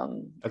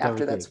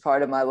after that's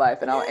part of my life,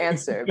 and I'll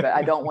answer. But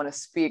I don't want to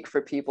speak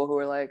for people who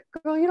are like,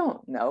 girl, you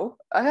don't know.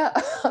 I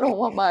don't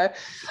want my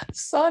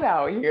son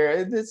out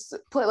here.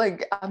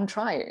 Like, I'm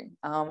trying.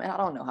 And I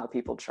don't know how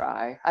people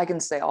try. I can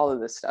say all of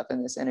this stuff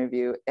in this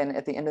interview. And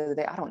at the end of the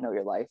day, I don't know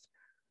your life.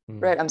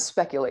 Right? I'm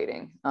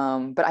speculating.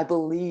 But I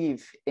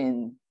believe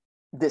in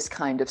this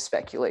kind of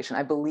speculation.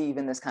 I believe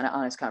in this kind of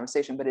honest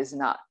conversation, but it's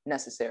not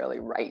necessarily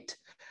right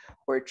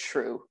or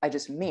true. I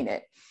just mean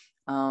it.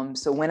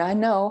 So when I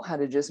know how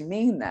to just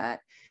mean that,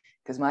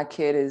 because my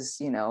kid is,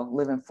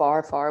 living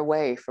far, far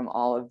away from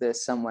all of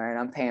this somewhere, and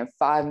I'm paying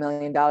 $5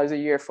 million a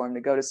year for him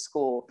to go to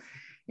school,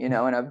 in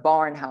a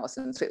barn house,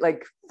 and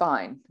like,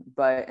 fine.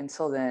 But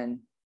until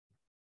then,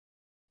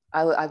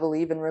 I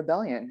believe in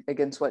rebellion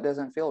against what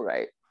doesn't feel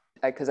right,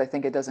 because I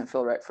think it doesn't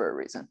feel right for a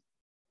reason.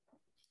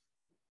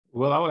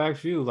 Well, I would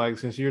ask you, like,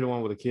 since you're the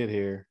one with a kid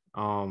here,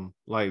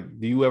 like,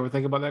 do you ever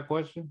think about that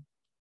question?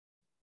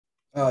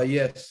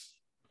 Yes.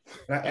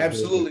 I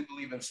absolutely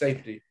believe in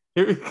safety.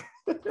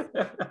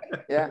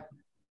 Yeah.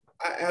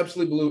 I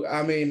absolutely believe.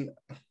 I mean,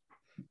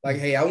 like,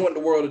 hey, I want the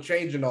world to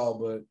change and all,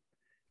 but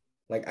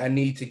like, I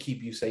need to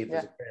keep you safe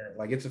as a parent.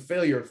 Like, it's a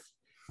failure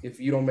if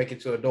you don't make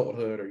it to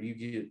adulthood, or you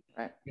get,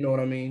 you know what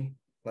I mean?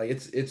 Like,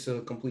 it's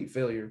a complete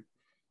failure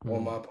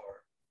on my part.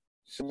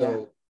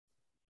 So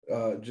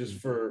just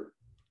for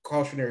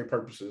cautionary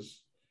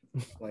purposes,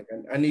 like,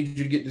 I need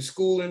you to get to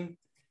schooling,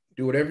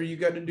 do whatever you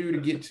got to do to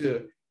get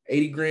to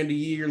 80 grand a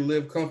year,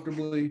 live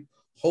comfortably.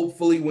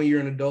 Hopefully when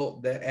you're an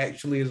adult, that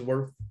actually is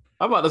worth.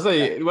 I'm about to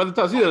say, by the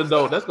time you're an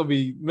adult, that's going to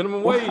be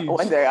minimum wage.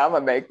 One day I'm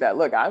going to make that.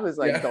 Look, I was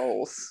like,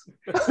 goals.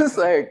 I was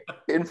like,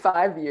 in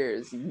 5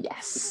 years,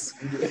 yes.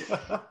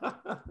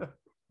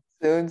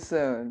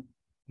 Soon.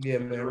 Yeah,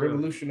 man,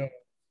 revolutionary.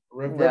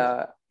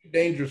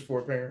 Dangerous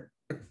for a parent.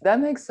 That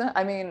makes sense.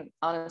 I mean,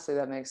 honestly,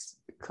 that makes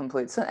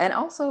complete sense. And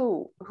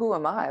also, who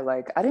am I?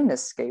 Like, I didn't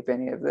escape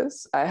any of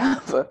this. I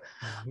have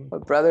a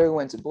brother who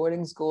went to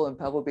boarding school in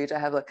Pebble Beach.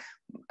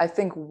 I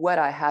think what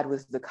I had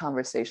was the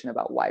conversation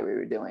about why we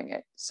were doing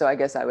it. So I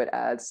guess I would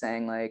add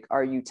saying, like,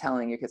 are you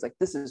telling your kids, like,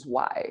 this is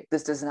why?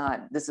 This is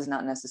not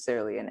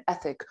necessarily an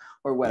ethic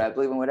or what I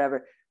believe in,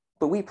 whatever.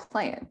 But we're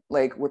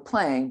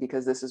playing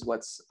because this is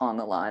what's on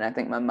the line. I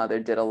think my mother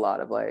did a lot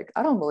of like,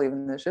 I don't believe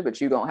in this shit,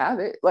 but you don't have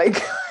it. Like,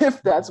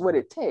 if that's what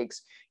it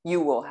takes, you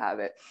will have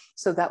it.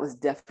 So that was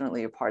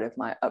definitely a part of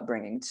my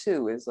upbringing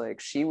too, is like,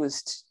 she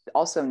was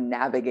also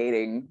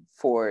navigating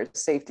for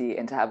safety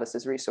and to have us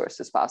as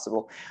resources as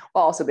possible,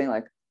 while also being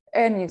like,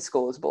 any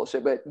school is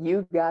bullshit, but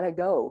you gotta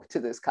go to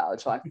this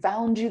college. So I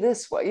found you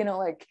this way,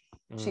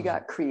 she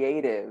got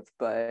creative,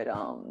 but,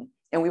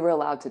 and we were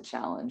allowed to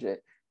challenge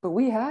it, but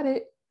we had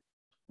it.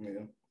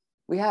 Yeah.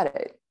 We had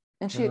it.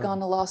 And she had gone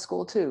to law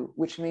school too,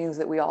 which means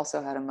that we also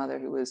had a mother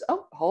who was,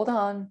 oh, hold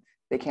on,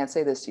 they can't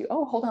say this to you.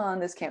 Oh, hold on,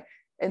 this can't.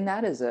 And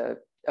that is a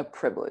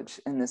privilege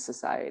in this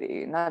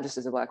society, not just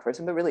as a Black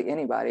person, but really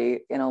anybody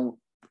in a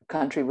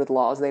country with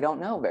laws they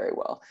don't know very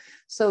well.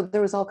 So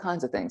there was all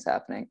kinds of things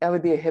happening. I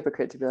would be a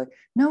hypocrite to be like,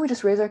 no, we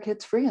just raise our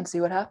kids free and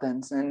see what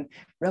happens. And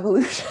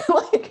revolution,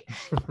 like,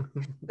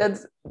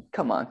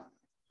 come on.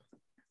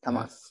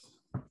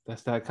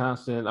 That's that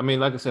constant. I mean,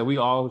 like I said, we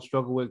all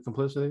struggle with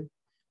complicity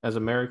as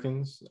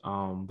Americans,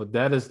 but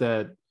that is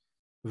that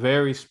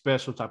very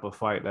special type of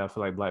fight that I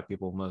feel like Black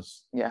people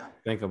must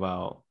think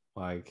about,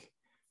 like,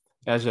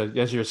 as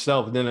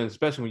yourself. Then,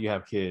 especially when you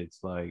have kids,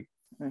 like,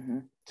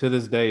 to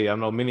this day, I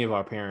know many of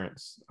our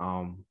parents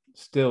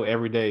still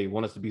every day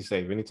want us to be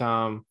safe.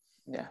 Anytime,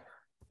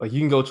 like, you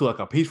can go to like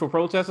a peaceful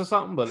protest or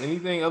something, but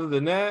anything other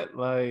than that,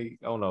 like,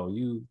 oh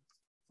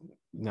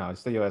no,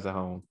 stay your ass at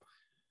home.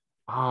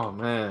 Oh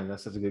man,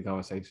 that's such a good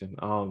conversation.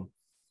 All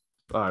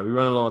right, we're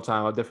running a long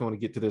time. I definitely want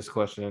to get to this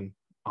question.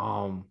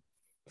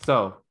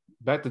 So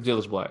back to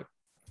Jillisblack.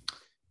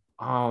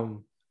 I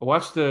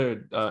watched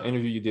the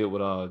interview you did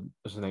with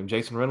what's his name?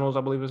 Jason Reynolds,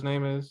 I believe his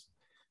name is.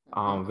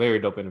 Very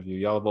dope interview.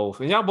 Y'all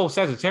both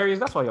Sagittarius.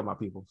 That's why y'all my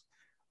peoples.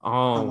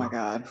 Oh my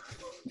God,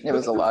 it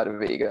was a lot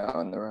of ego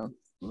in the room.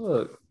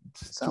 Look,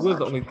 we're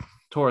the only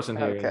Taurus in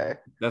here. Okay,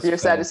 you're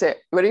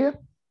Sagittarius. What are you?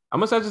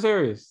 I'm a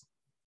Sagittarius.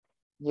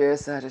 You're a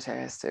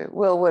Sagittarius too.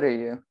 Will, what are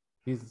you?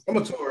 I'm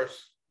a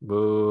Taurus.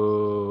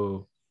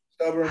 Boo.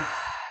 Stubborn.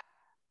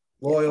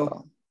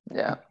 Loyal.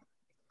 Yeah.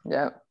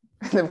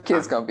 Them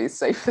kids gonna be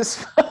safe as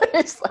fuck.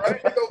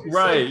 Like,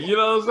 right. You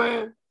know what I'm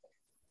saying?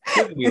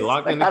 Kids be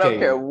locked in the cage. I don't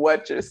care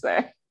what you're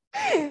saying.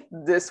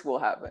 This will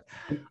happen.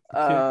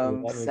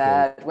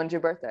 Sad. When's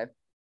your birthday?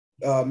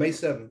 May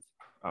 7th.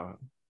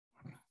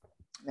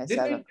 May 7th.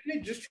 Didn't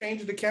it just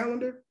change the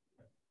calendar?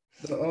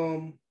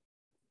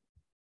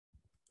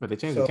 But they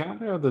changed the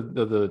calendar or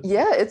the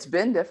Yeah, it's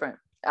been different.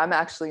 I'm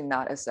actually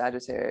not a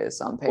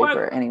Sagittarius on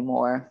paper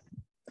anymore.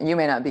 You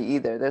may not be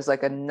either. There's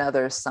like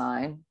another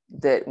sign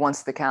that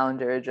once the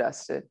calendar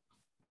adjusted.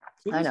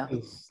 So I know.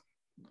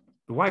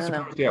 The white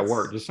supremacy at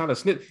work, just trying to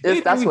snip.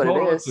 That's what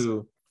it is.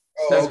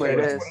 That's what it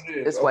is.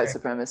 It's white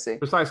supremacy.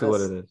 Precisely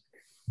what it is.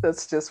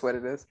 That's just what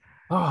it is.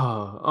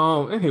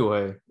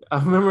 Anyway, I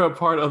remember a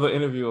part of the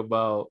interview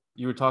about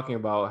you were talking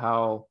about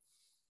how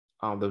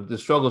the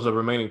struggles of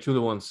remaining true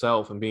to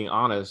oneself and being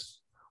honest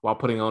while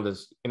putting on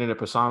this internet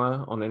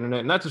persona on the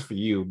internet, not just for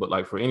you, but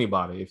like for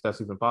anybody, if that's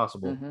even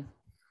possible.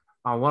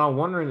 What I'm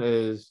wondering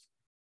is,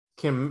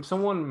 can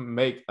someone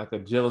make like a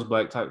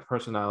Jillisblack type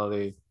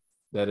personality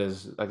that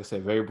is, like I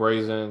said, very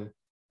brazen,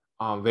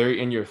 very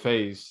in your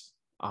face?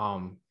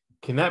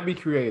 Can that be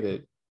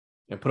created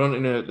and put on the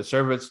internet to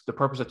serve the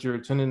purpose that you're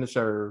intending to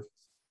serve,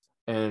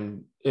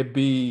 and it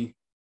be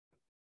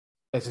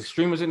as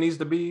extreme as it needs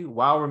to be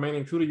while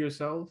remaining true to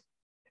yourself?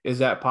 Is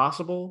that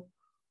possible?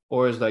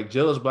 Or is like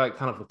Jillisblack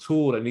kind of a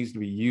tool that needs to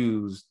be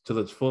used to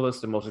its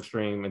fullest and most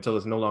extreme until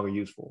it's no longer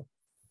useful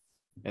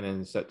and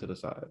then set to the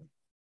side?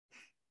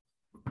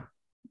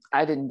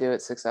 I didn't do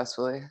it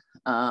successfully.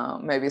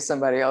 Maybe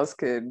somebody else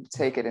could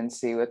take it and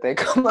see what they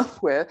come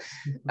up with.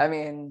 I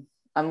mean,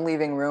 I'm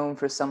leaving room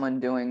for someone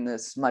doing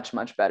this much,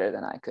 much better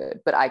than I could,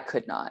 but I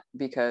could not,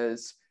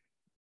 because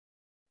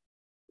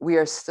we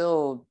are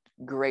still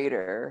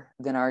greater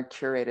than our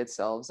curated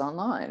selves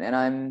online.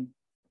 And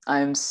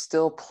I'm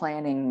still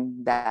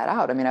planning that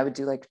out. I mean, I would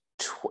do like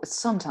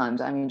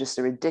sometimes, I mean, just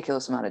a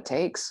ridiculous amount of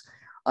takes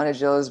on a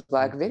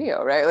Jillisblack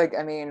video, right? Like,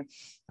 I mean,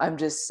 I'm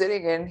just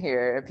sitting in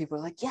here and people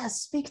are like,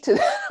 yes, speak to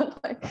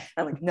that.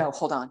 I'm like, no,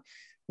 hold on.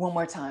 One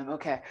more time.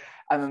 Okay.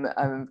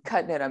 I'm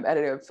cutting it. I'm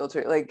editing, I'm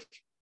filtering. Like,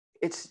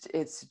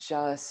 it's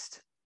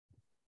just,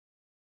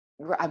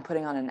 I'm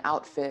putting on an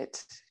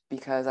outfit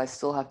because I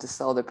still have to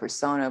sell the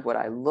persona of what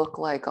I look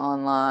like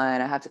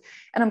online. I have to,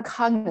 and I'm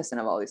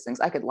cognizant of all these things.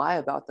 I could lie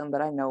about them,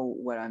 but I know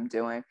what I'm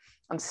doing.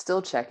 I'm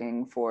still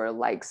checking for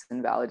likes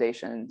and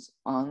validations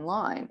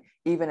online,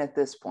 even at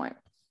this point.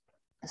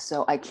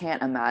 So I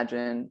can't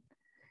imagine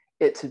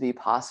it to be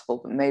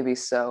possible, but maybe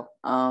so.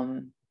 I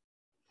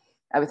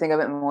would think of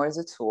it more as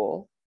a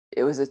tool.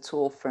 It was a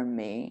tool for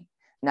me.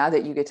 Now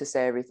that you get to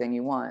say everything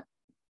you want,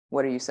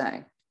 what are you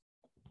saying?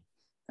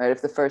 Right?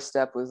 If the first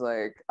step was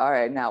like, all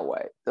right, now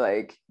what?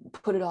 Like,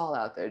 put it all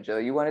out there, Jill.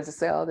 You wanted to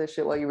say all this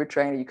shit while you were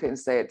training. You couldn't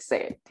say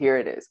it. Here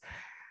it is.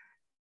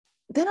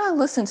 Then I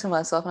listened to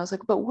myself and I was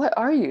like, but what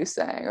are you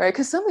saying? Right?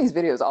 Because some of these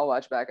videos I'll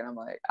watch back and I'm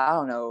like, I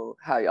don't know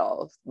how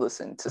y'all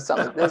listen to some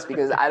of this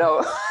because I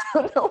don't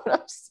know what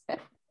I'm saying.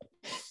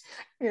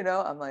 You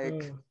know, I'm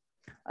like,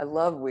 I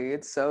love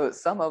weed. So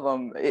some of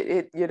them,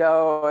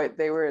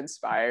 they were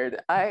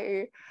inspired.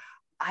 I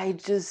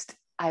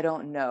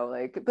don't know,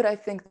 like, but I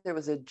think there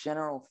was a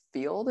general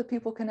feel that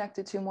people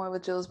connected to more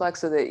with Jillisblack,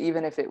 so that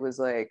even if it was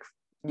like,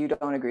 you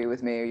don't agree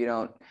with me or you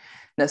don't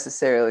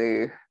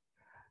necessarily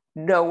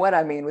know what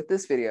I mean with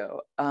this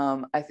video,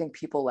 I think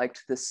people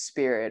liked the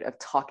spirit of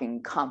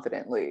talking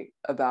confidently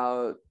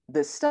about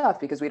this stuff,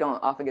 because we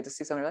don't often get to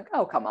see somebody like,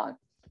 oh, come on,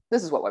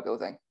 this is what white people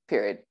think,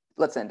 period.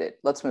 Let's end it.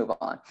 Let's move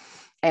on.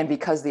 And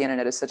because the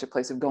internet is such a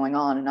place of going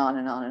on and on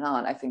and on and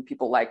on, I think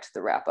people liked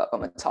the wrap up. I'm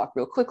going to talk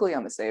real quickly.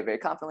 I'm going to say it very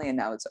confidently, and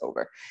now it's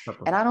over.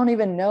 And I don't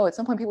even know. At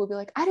some point, people will be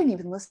like, I didn't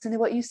even listen to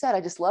what you said.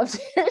 I just loved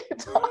hearing you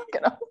talk.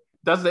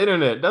 That's the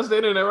internet. That's the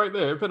internet right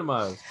there.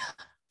 Epitomized.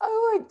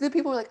 Oh, like, the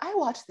people are like, I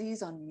watch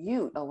these on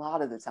mute a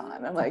lot of the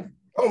time. I'm like,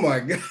 oh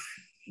my God.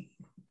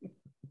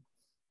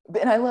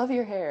 And I love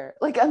your hair.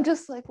 Like, I'm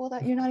just like, well,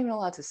 that you're not even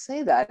allowed to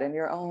say that in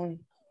your own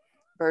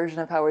version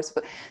of how we're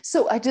supposed.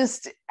 So I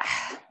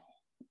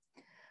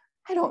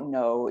don't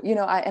know,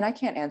 and I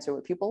can't answer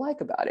what people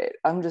like about it.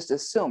 I'm just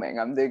assuming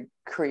I'm the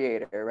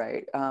creator,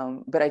 right?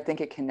 But I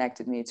think it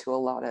connected me to a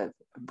lot of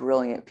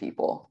brilliant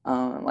people,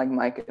 like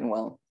Mike and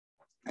Will.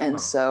 And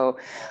so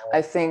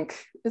I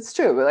think it's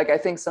true. But like, I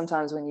think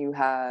sometimes when you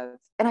have,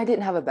 and I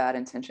didn't have a bad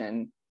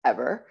intention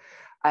ever.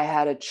 I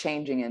had a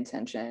changing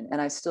intention, and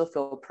I still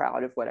feel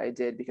proud of what I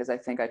did, because I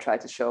think I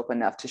tried to show up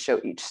enough to show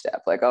each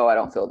step, like, oh, I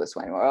don't feel this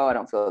way anymore. Oh, I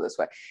don't feel this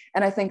way.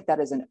 And I think that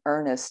is an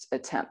earnest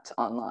attempt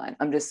online.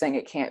 I'm just saying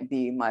it can't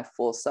be my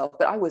full self,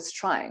 but I was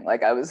trying.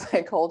 Like, I was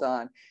like, hold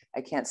on, I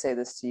can't say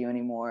this to you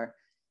anymore.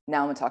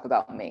 Now I'm gonna talk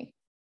about me,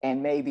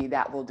 and maybe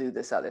that will do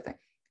this other thing.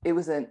 It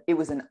was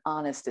an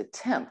honest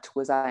attempt.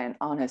 Was I an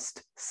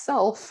honest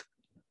self?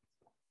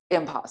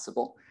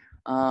 Impossible.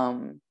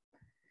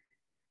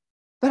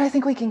 But I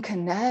think we can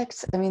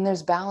connect. I mean,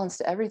 there's balance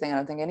to everything. I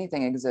don't think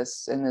anything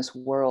exists in this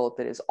world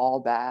that is all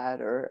bad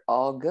or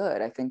all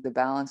good. I think the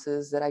balance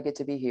is that I get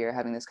to be here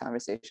having this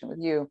conversation with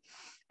you,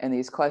 and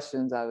these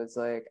questions. I was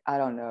like, I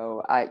don't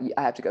know. I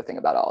have to go think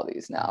about all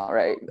these now,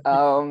 right?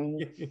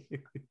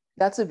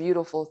 That's a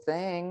beautiful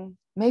thing.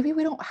 Maybe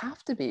we don't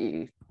have to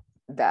be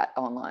that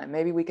online.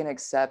 Maybe we can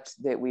accept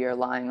that we are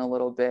lying a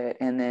little bit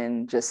and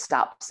then just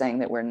stop saying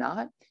that we're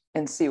not,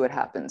 and see what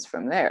happens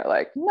from there.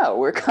 Like, no,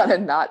 we're kind of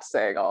not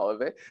saying all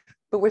of it,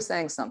 but we're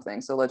saying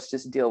something. So let's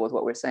just deal with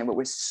what we're saying. But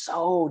we're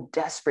so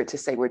desperate to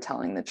say we're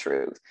telling the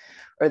truth,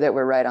 or that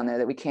we're right on there,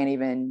 that we can't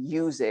even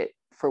use it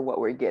for what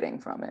we're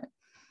getting from it.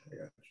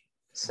 Yeah.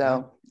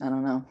 So I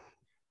don't know.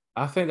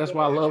 I think that's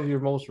why I love your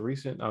most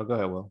recent. Oh, go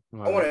ahead, Will.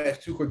 I want to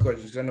ask 2 quick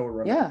questions because I know we're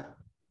running. Yeah.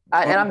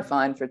 And I'm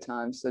fine for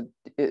time, so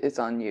it's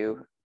on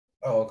you.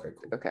 Oh, okay,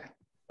 cool. Okay.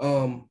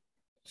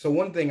 So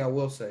one thing I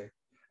will say,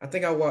 I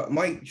think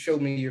Mike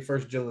showed me your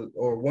first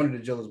or one of the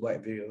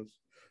Jillisblack videos,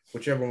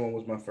 whichever one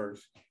was my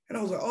first, and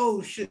I was like,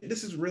 oh shit,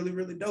 this is really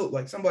really dope.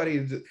 Like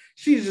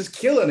she's just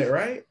killing it,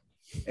 right?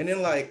 And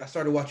then like I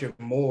started watching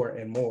more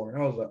and more,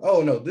 and I was like,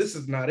 oh no, this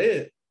is not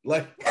it.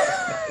 Like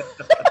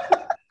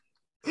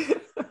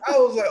I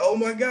was like, oh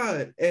my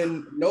God.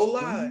 And no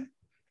lie,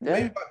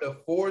 maybe about the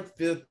 4th,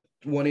 5th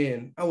one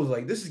in, I was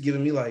like, this is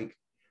giving me like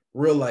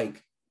real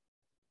like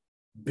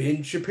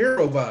Ben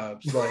Shapiro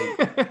vibes.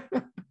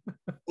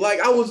 Like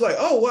I was like,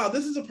 oh wow,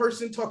 this is a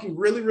person talking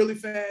really, really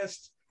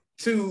fast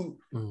to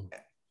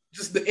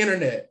just the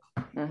internet.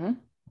 Mm-hmm.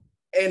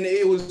 And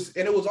it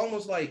was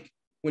almost like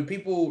when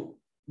people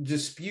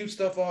just spew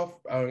stuff off,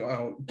 I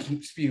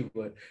don't spew,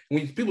 but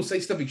when people say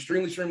stuff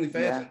extremely, extremely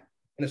fast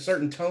in a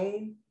certain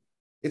tone,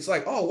 it's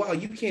like, oh wow,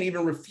 you can't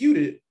even refute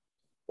it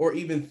or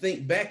even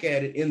think back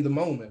at it in the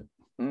moment.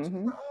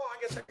 Mm-hmm. So,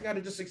 I guess I gotta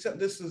just accept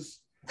this is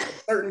a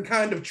certain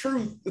kind of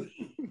truth.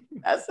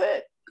 That's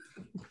it.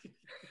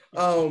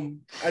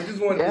 I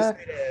just wanted to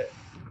say that.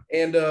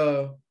 And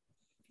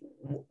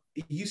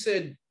you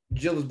said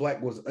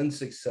Jillisblack was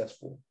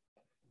unsuccessful.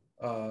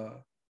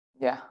 At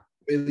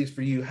least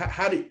for you.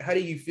 How do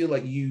you feel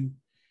like you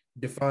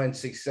define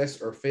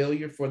success or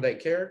failure for that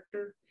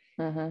character?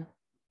 Mm-hmm.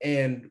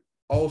 And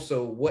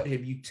also, what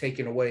have you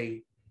taken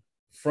away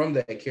from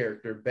that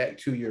character back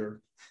to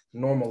your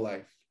normal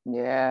life?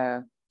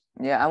 Yeah,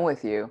 I'm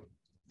with you.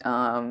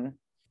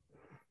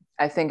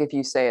 I think if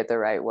you say it the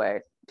right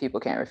way, people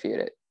can't refute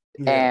it.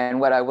 Yeah. And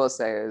what I will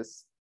say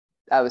is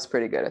I was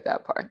pretty good at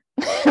that part.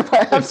 If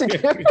I have to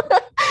give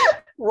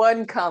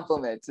one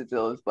compliment to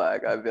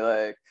Jillisblack, I'd be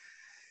like,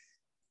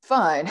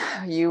 fine,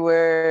 you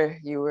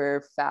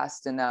were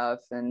fast enough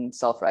and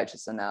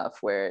self-righteous enough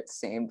where it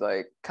seemed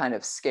like kind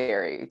of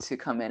scary to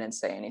come in and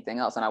say anything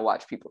else. And I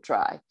watched people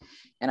try,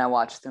 and I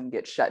watched them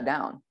get shut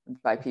down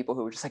by people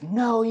who were just like,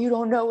 no, you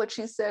don't know what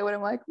she said. When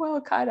I'm like, well,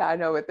 kind of, I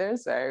know what they're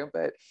saying,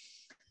 but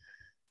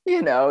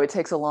you know, it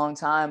takes a long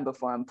time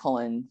before I'm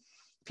pulling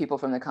people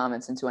from the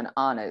comments into an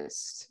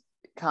honest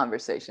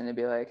conversation and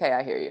be like, hey,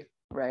 I hear you,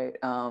 right?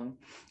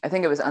 I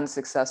think it was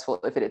unsuccessful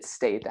if it had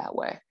stayed that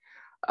way.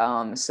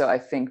 So I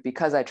think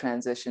because I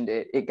transitioned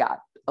it got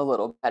a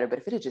little better, but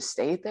if it had just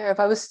stayed there, if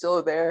I was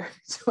still there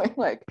doing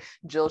like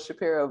Jill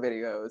Shapiro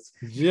videos.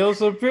 Jill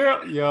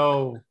Shapiro,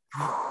 yo.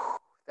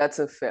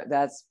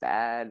 That's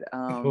bad.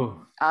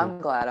 I'm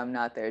glad I'm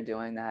not there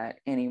doing that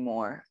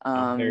anymore.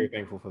 I'm very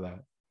thankful for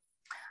that.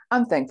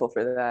 I'm thankful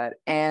for that.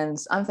 And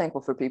I'm thankful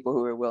for people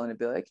who are willing to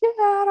be like, yeah,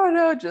 I don't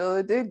know, Jill,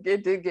 it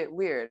did get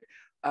weird.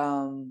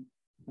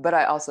 But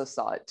I also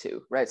saw it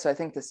too, right? So I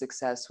think the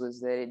success was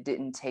that it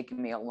didn't take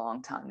me a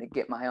long time to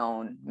get my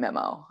own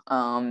memo.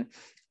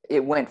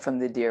 It went from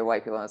the dear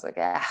white people. I was like,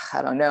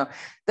 I don't know.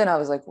 Then I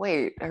was like,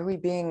 wait, are we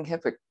being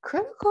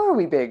hypocritical? Are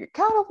we being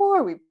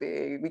accountable?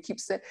 We keep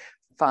saying,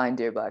 fine,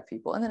 dear Black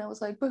people. And then I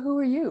was like, but who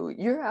are you?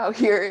 You're out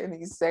here in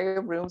these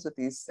same rooms with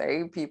these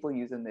same people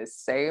using this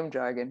same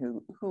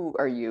jargon. Who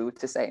are you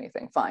to say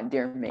anything? Fine,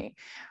 dear me,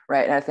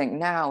 right? And I think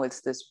now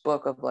it's this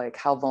book of like,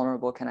 how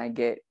vulnerable can I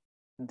get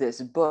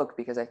this book,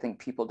 because I think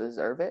people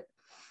deserve it.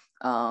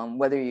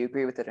 Whether you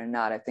agree with it or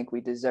not, I think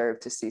we deserve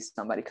to see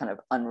somebody kind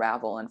of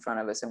unravel in front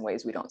of us in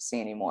ways we don't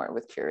see anymore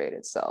with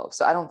curated selves.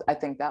 So I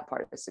think that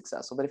part is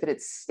successful, but if it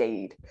had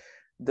stayed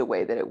the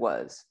way that it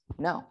was,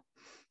 no.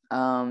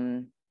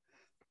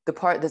 The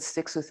part that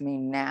sticks with me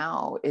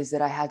now is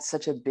that I had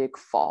such a big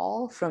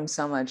fall from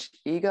so much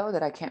ego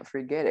that I can't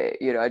forget it.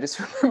 You know, I just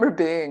remember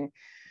being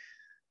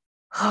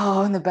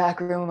in the back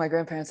room of my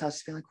grandparents' house,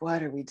 just being like,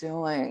 what are we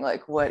doing?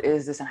 Like, what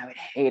is this? And I'd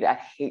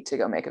hate to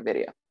go make a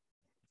video.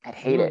 I'd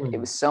hate it. It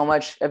was so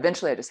much.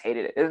 Eventually, I just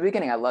hated it. At the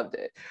beginning, I loved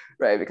it,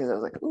 right? Because I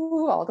was like,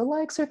 ooh, all the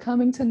likes are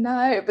coming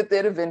tonight. But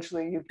then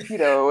eventually, you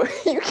know,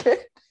 you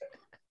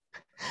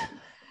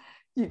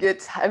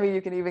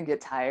can even get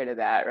tired of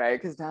that,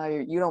 right? Because now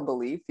you don't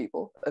believe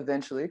people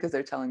eventually because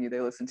they're telling you they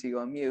listen to you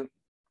on mute.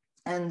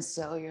 And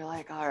so you're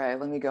like, all right,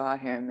 let me go out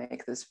here and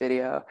make this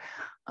video.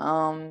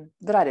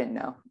 But I didn't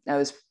know. I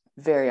was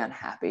very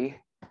unhappy.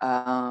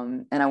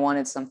 And I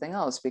wanted something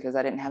else because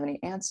I didn't have any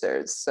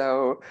answers.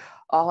 So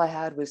all I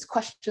had was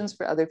questions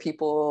for other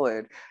people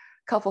and a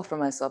couple for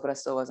myself, but I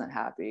still wasn't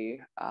happy.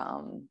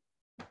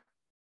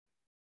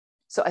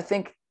 So I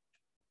think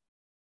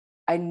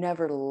I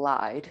never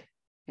lied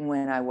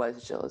when I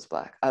was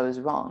Jillisblack. I was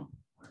wrong,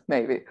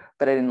 maybe,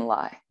 but I didn't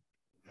lie.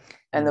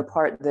 And the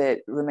part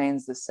that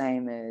remains the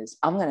same is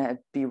I'm going to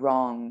be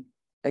wrong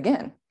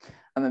again.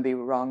 I'm going to be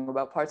wrong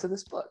about parts of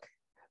this book,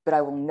 but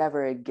I will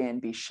never again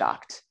be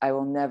shocked. I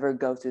will never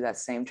go through that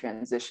same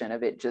transition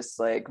of it just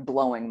like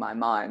blowing my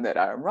mind that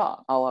I'm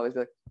wrong. I'll always be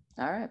like,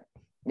 all right,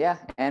 yeah,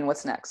 and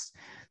what's next?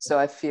 So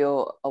I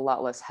feel a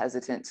lot less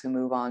hesitant to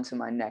move on to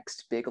my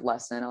next big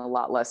lesson, a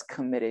lot less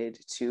committed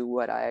to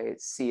what I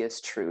see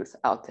as truth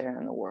out there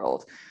in the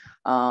world.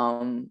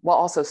 while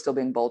also still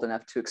being bold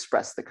enough to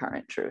express the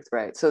current truth,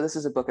 right? So this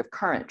is a book of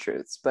current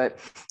truths, but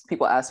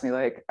people ask me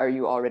like, are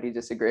you already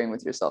disagreeing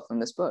with yourself in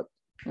this book?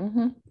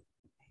 Mm-hmm.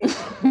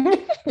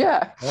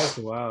 Yeah, that's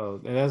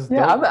wild. And that's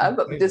yeah,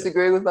 I'm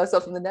disagreeing with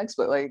myself in the next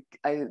book. Like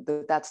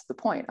that's the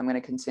point. I'm going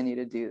to continue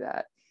to do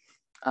that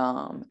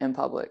in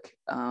public.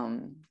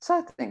 So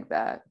I think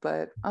that,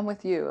 but I'm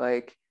with you.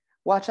 Like,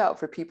 watch out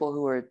for people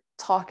who are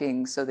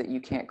talking so that you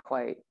can't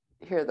quite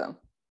hear them.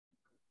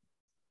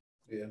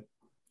 Yeah.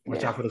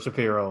 Watch out for the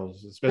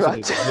Shapiros,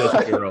 especially the Jill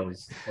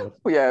Shapiros.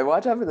 Yeah,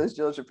 watch out for those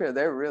Jill Shapiro.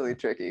 They're really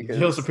tricky because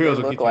Jill Shapiros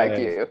they look like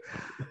you.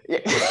 Yeah.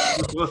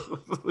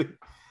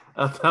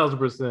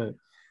 1,000%.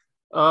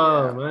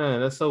 Oh yeah. Man,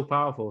 that's so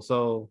powerful.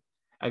 So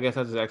I guess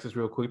I just ask this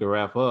real quick to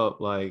wrap up.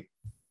 Like,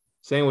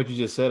 saying what you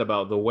just said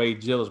about the way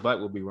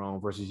Jillisblack would be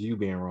wrong versus you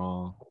being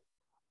wrong.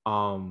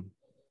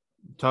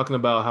 Talking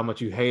about how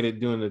much you hated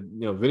doing the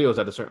videos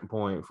at a certain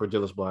point for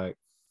Jillisblack,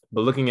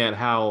 but looking at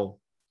how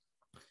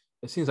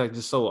it seems like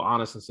just so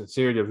honest and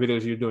sincere the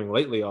videos you're doing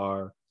lately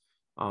are,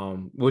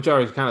 which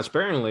are kind of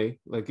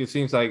sparingly. Like, it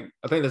seems like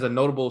I think there's a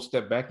notable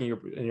step back in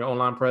your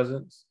online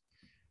presence.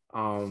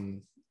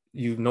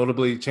 You've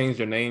notably changed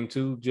your name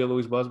to Jill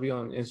Louise Busby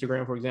on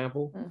Instagram, for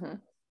example. Mm-hmm.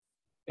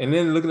 And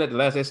then looking at the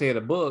last essay of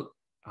the book,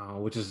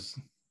 which is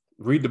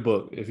read the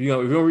book. If you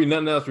don't read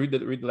nothing else, read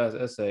the last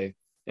essay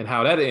and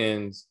how that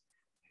ends.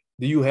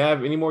 Do you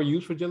have any more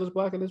use for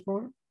Jillisblack at this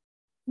point?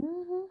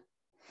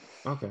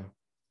 Mm-hmm. Okay.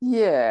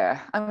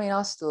 Yeah, I mean,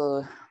 I'll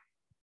still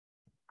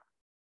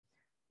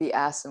be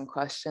asked some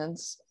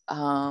questions.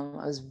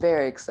 I was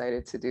very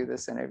excited to do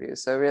this interview.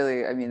 So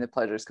really, I mean, the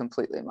pleasure is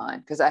completely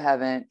mine because I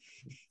haven't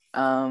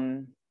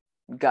gotten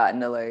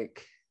to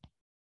like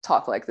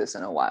talk like this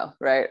in a while,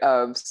 right?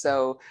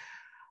 So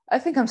I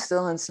think I'm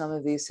still in some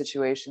of these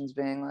situations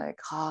being like,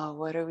 oh,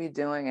 what are we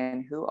doing?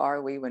 And who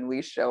are we when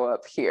we show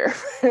up here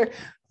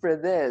for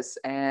this?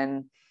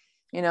 And,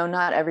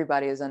 not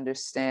everybody is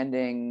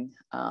understanding.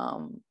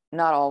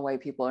 Not all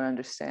white people are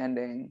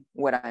understanding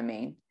what I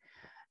mean.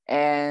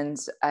 And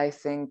I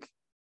think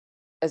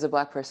as a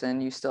Black person,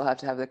 you still have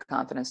to have the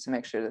confidence to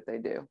make sure that they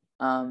do.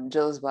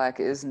 Jillisblack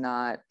is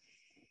not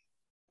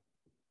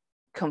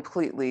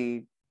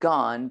completely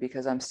gone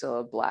because I'm still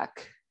a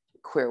Black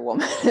queer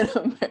woman in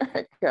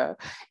America.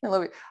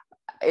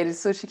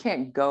 So she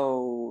can't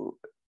go.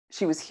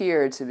 She was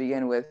here to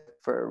begin with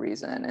for a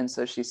reason. And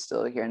so she's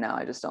still here now.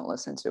 I just don't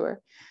listen to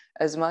her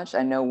as much.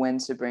 I know when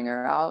to bring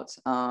her out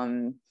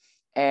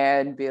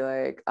and be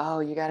like,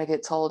 oh, you got to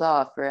get told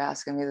off for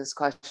asking me this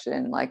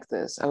question like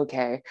this.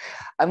 Okay,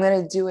 I'm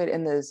going to do it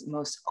in the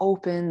most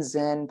open,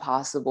 zen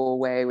possible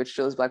way, which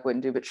Jillisblack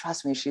wouldn't do. But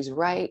trust me, she's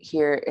right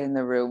here in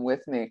the room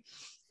with me.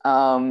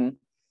 I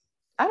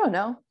don't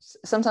know.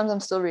 Sometimes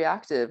I'm still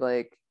reactive.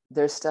 Like,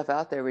 there's stuff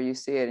out there where you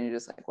see it and you're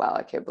just like, wow,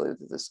 I can't believe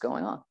this is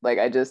going on. Like,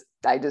 I just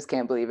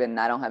can't believe it. And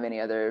I don't have any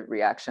other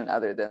reaction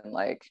other than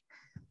like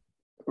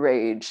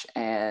rage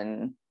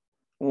and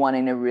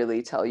wanting to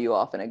really tell you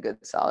off in a good,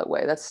 solid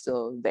way. That's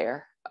still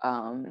there.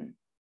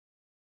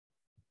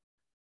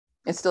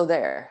 It's still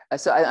there.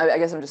 So I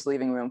guess I'm just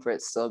leaving room for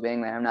it still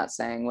being there. I'm not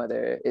saying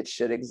whether it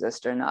should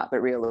exist or not,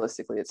 but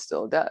realistically it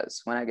still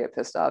does. When I get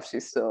pissed off,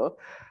 she's still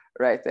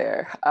right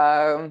there.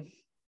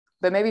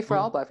 But maybe for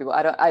all Black people,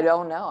 I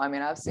don't know. I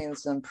mean, I've seen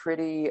some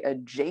pretty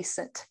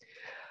adjacent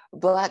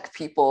Black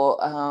people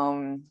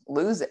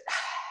lose it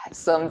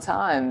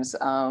sometimes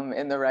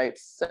in the right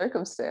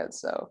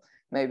circumstance. So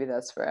maybe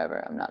that's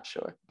forever. I'm not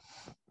sure.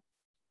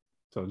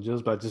 So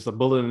just a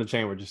bullet in the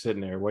chamber, just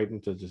sitting there waiting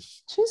to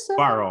just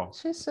fire off.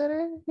 She's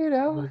sitting,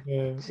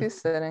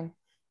 she's sitting.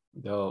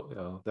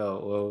 No.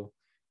 Well,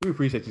 we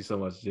appreciate you so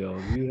much, Jill.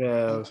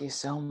 Thank you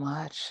so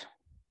much.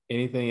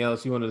 Anything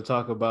else you wanted to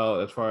talk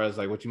about as far as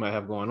like what you might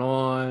have going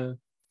on?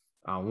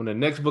 When the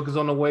next book is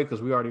on the way,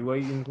 because we're already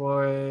waiting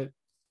for it.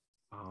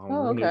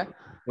 Okay.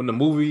 When the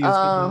movie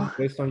is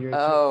based on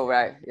your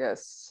right.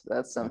 Yes,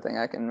 that's something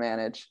I can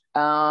manage.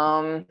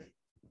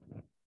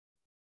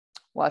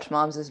 Watch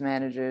Moms as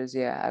Managers.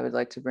 Yeah, I would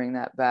like to bring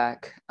that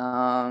back.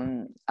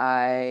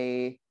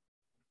 I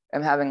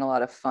am having a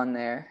lot of fun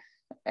there.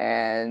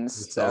 And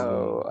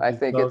so I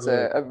think it's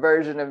a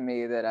version of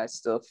me that I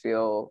still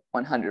feel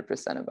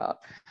 100% about.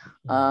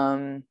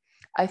 I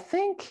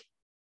think,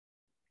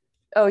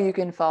 you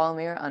can follow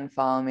me or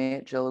unfollow me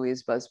at Jill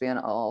Louise Busby on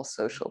all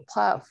social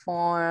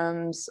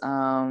platforms.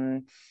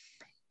 And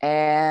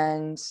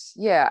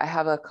yeah, I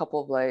have a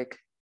couple of like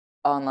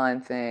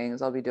online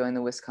things. I'll be doing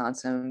the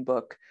Wisconsin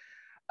Book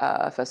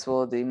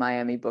Festival, the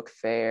Miami Book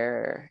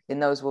Fair,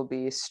 and those will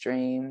be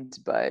streamed,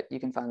 but you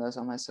can find those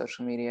on my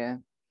social media.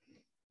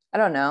 I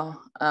don't know.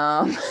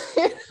 I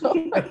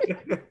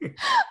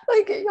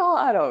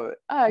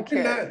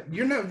can't.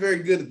 You're not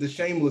very good at the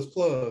shameless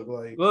plug.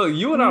 Like, well,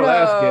 you and our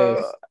last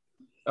guest.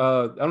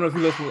 I don't know if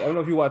you listen. I don't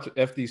know if you watch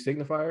FD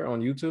Signifier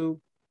on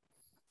YouTube.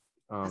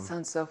 That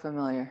sounds so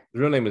familiar.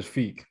 His real name is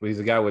Feek, but he's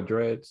a guy with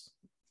dreads.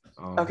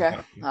 Okay,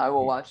 I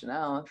will watch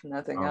now if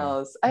nothing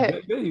else.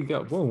 There you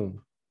go.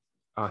 Boom.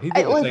 He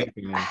did the same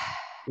thing.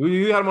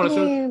 You had him on the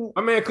show.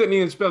 My man couldn't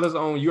even spell his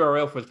own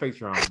URL for his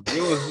Patreon.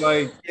 It was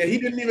like, yeah, he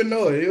didn't even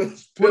know it. It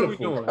was pitiful. What are we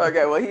doing?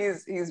 Okay, well,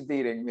 he's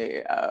beating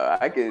me.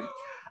 I could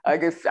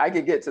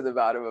get to the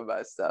bottom of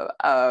my stuff.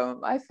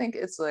 I think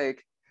it's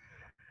like,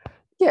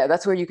 yeah,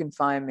 that's where you can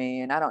find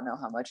me. And I don't know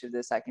how much of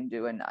this I can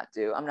do and not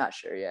do. I'm not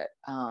sure yet.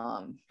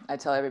 I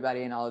tell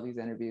everybody in all of these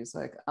interviews,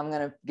 like, I'm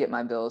going to get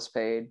my bills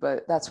paid,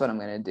 but that's what I'm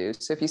going to do.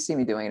 So if you see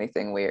me doing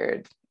anything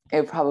weird,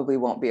 it probably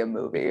won't be a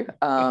movie.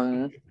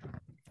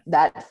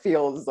 That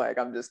feels like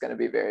I'm just going to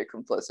be very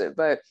complicit,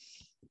 but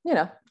you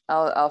know,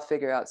 I'll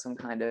figure out some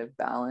kind of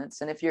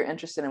balance. And if you're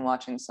interested in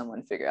watching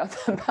someone figure out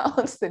that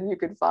balance, then you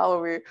can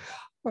follow me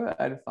or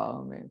I'd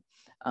follow me.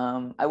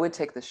 I would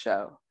take the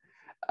show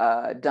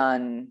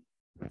done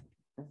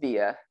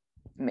via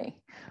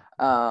me.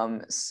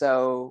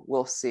 So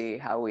we'll see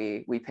how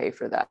we pay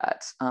for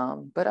that.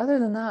 But other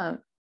than that,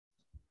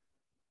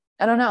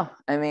 I don't know.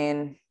 I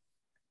mean,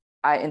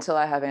 until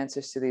I have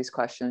answers to these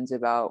questions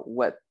about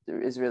what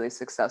is really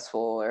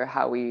successful or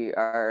how we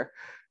are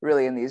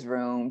really in these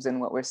rooms and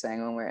what we're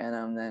saying when we're in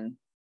them, then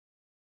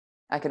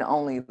I can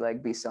only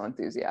like be so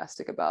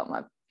enthusiastic about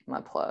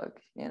my plug,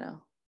 you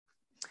know.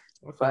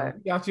 Okay.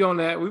 But got you on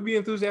that. We'll be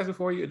enthusiastic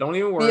for you. Don't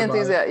even worry about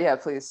it. Yeah,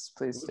 please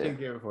we'll do. Take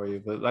care of it for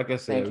you. But like I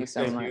said, thank you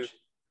so much.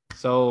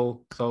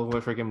 So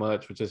freaking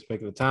much for just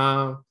making the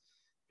time,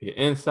 your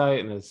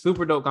insight, and a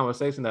super dope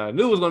conversation that I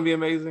knew was going to be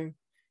amazing.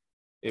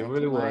 It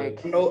really was.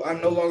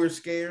 I'm no longer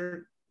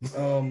scared.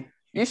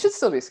 You should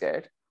still be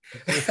scared.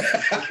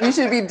 You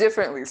should be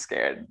differently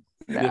scared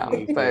now,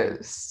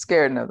 but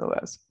scared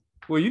nonetheless.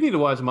 Well, you need to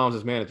watch Moms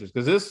as Managers,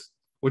 because this,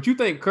 what you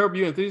think Curb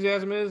Your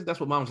Enthusiasm is, that's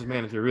what Moms as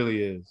Manager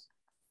really is.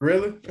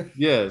 Really?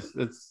 Yes,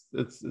 it's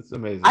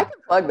amazing. I can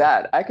plug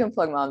that. I can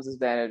plug Moms as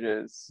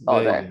Managers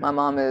all day. My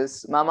mom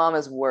is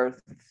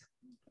worth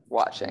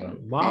watching.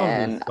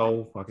 Mom is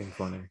so fucking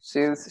funny.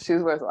 She's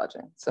worth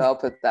watching. So I'll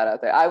put that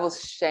out there. I will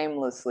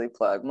shamelessly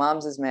plug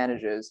Moms as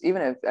Managers.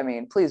 Even if, I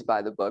mean, please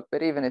buy the book,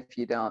 but even if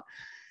you don't,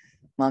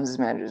 Moms as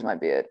Managers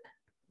might be it.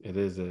 It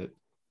is it.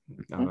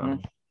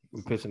 I'm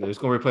pitching it. It's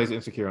gonna replace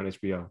Insecure on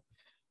HBO.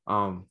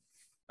 All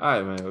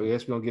right, man. I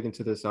guess we're gonna get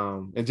into this.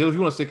 And Jill, if you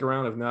want to stick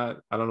around, if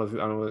not, I don't know if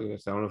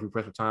we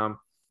press for time.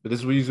 But this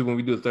is usually when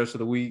we do the Thirst of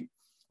the Week,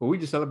 where we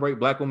just celebrate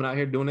Black women out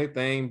here doing their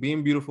thing,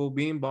 being beautiful,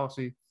 being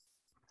bossy,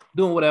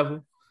 doing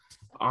whatever.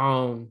 I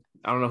don't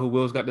know who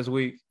Will's got this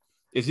week.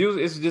 It's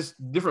just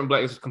different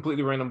Black. It's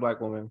completely random Black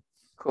woman.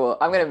 Cool.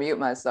 I'm gonna mute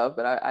myself,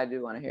 but I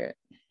do want to hear it.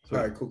 All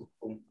right, cool.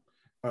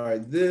 All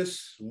right,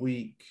 this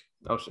week.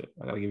 Oh shit!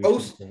 I gotta give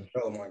you.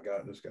 Oh my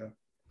god, this guy.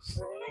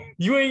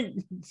 You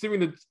ain't sending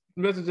the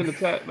message in the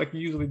chat like you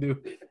usually do.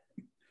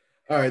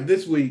 All right,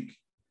 this week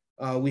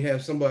we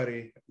have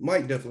somebody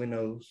Mike definitely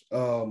knows.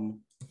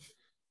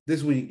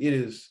 This week it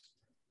is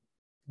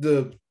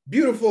the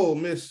beautiful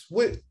Miss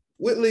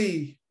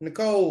Whitley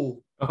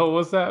Nicole. Oh,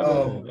 what's that?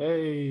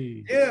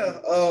 Hey. Yeah.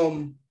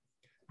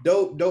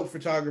 Dope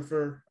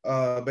photographer,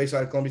 based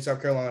out of Columbia,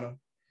 South Carolina.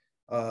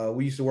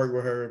 We used to work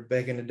with her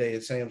back in the day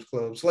at Sam's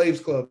Club. Slaves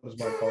Club was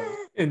my call.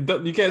 And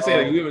you can't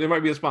say that. There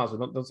might be a sponsor.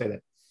 Don't say that.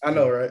 I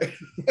know, right?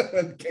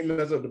 Can't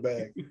mess up the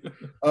bag.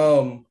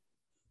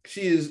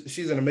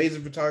 She's an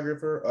amazing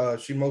photographer.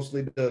 She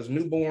mostly does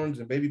newborns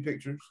and baby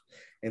pictures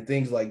and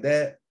things like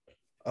that.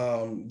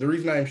 The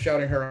reason I am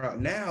shouting her out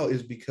now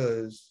is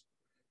because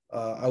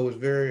I was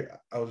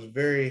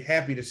very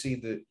happy to see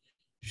that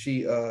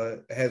she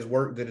has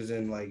work that is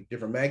in like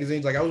different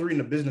magazines. Like I was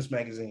reading a business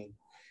magazine,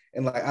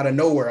 and like out of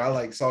nowhere, I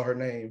like saw her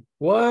name.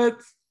 What?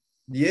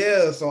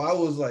 Yeah, so I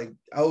was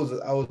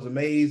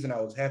amazed, and I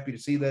was happy to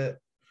see that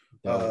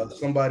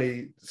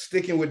somebody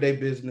sticking with their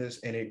business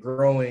and it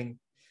growing,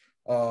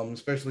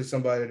 especially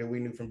somebody that we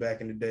knew from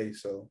back in the day.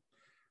 So,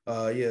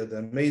 yeah, the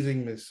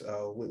amazing Miss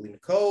Whitley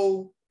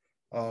Nicole.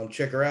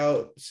 Check her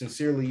out.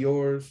 Sincerely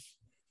Yours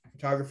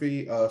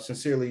Photography.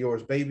 Sincerely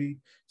Yours Baby.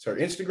 It's her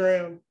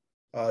Instagram.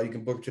 You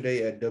can book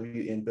today at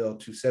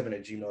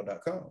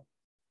wnbell27@gmail.com.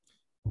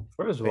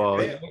 First of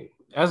all,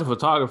 as a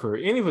photographer,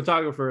 any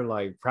photographer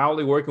like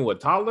proudly working with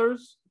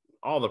toddlers,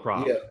 all the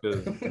props. Yeah.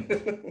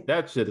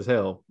 That shit is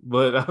hell.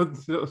 But I'm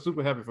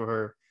super happy for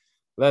her.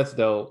 That's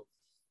dope.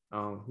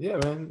 Yeah,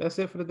 man, that's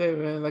it for the day,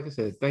 man. Like I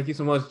said, thank you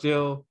so much,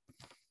 Jill.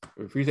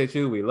 We appreciate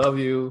you. We love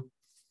you.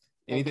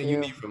 Anything you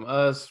need from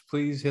us,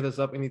 please hit us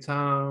up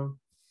anytime.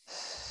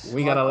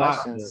 We got a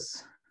lot.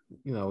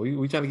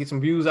 We trying to get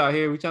some views out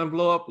here. We trying to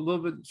blow up a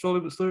little bit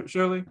slowly but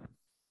surely.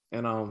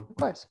 And of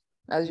course,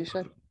 as you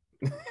should.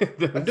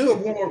 I do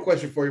have one more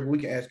question for you, but we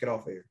can ask it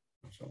off air.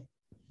 So.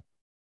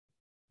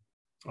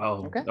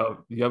 Okay.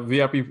 You have a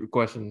VIP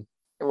question.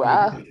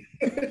 Wow.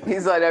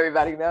 He's letting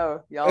everybody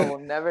know. Y'all will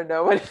never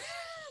know what.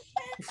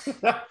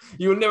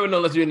 You will never know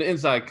unless you're in the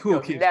inside. Cool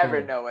kids. You'll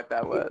never know what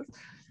that was.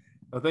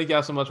 Well, thank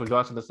y'all so much for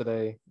watching us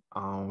today.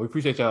 We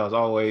appreciate y'all as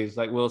always.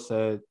 Like Will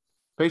said,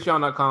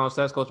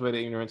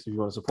 patreon.com/cultivated ignorance if you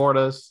want to support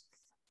us.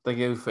 Thank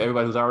you for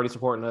everybody who's already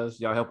supporting us.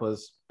 Y'all help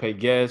us pay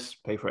guests,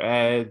 pay for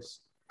ads,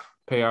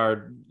 pay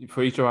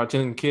for each of our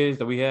 10 kids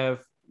that we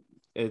have.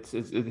 It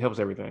helps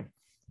everything.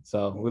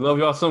 So we love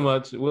y'all so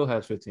much. Will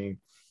has 15.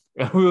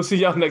 We will see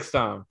y'all next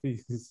time.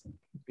 Peace.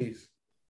 Peace.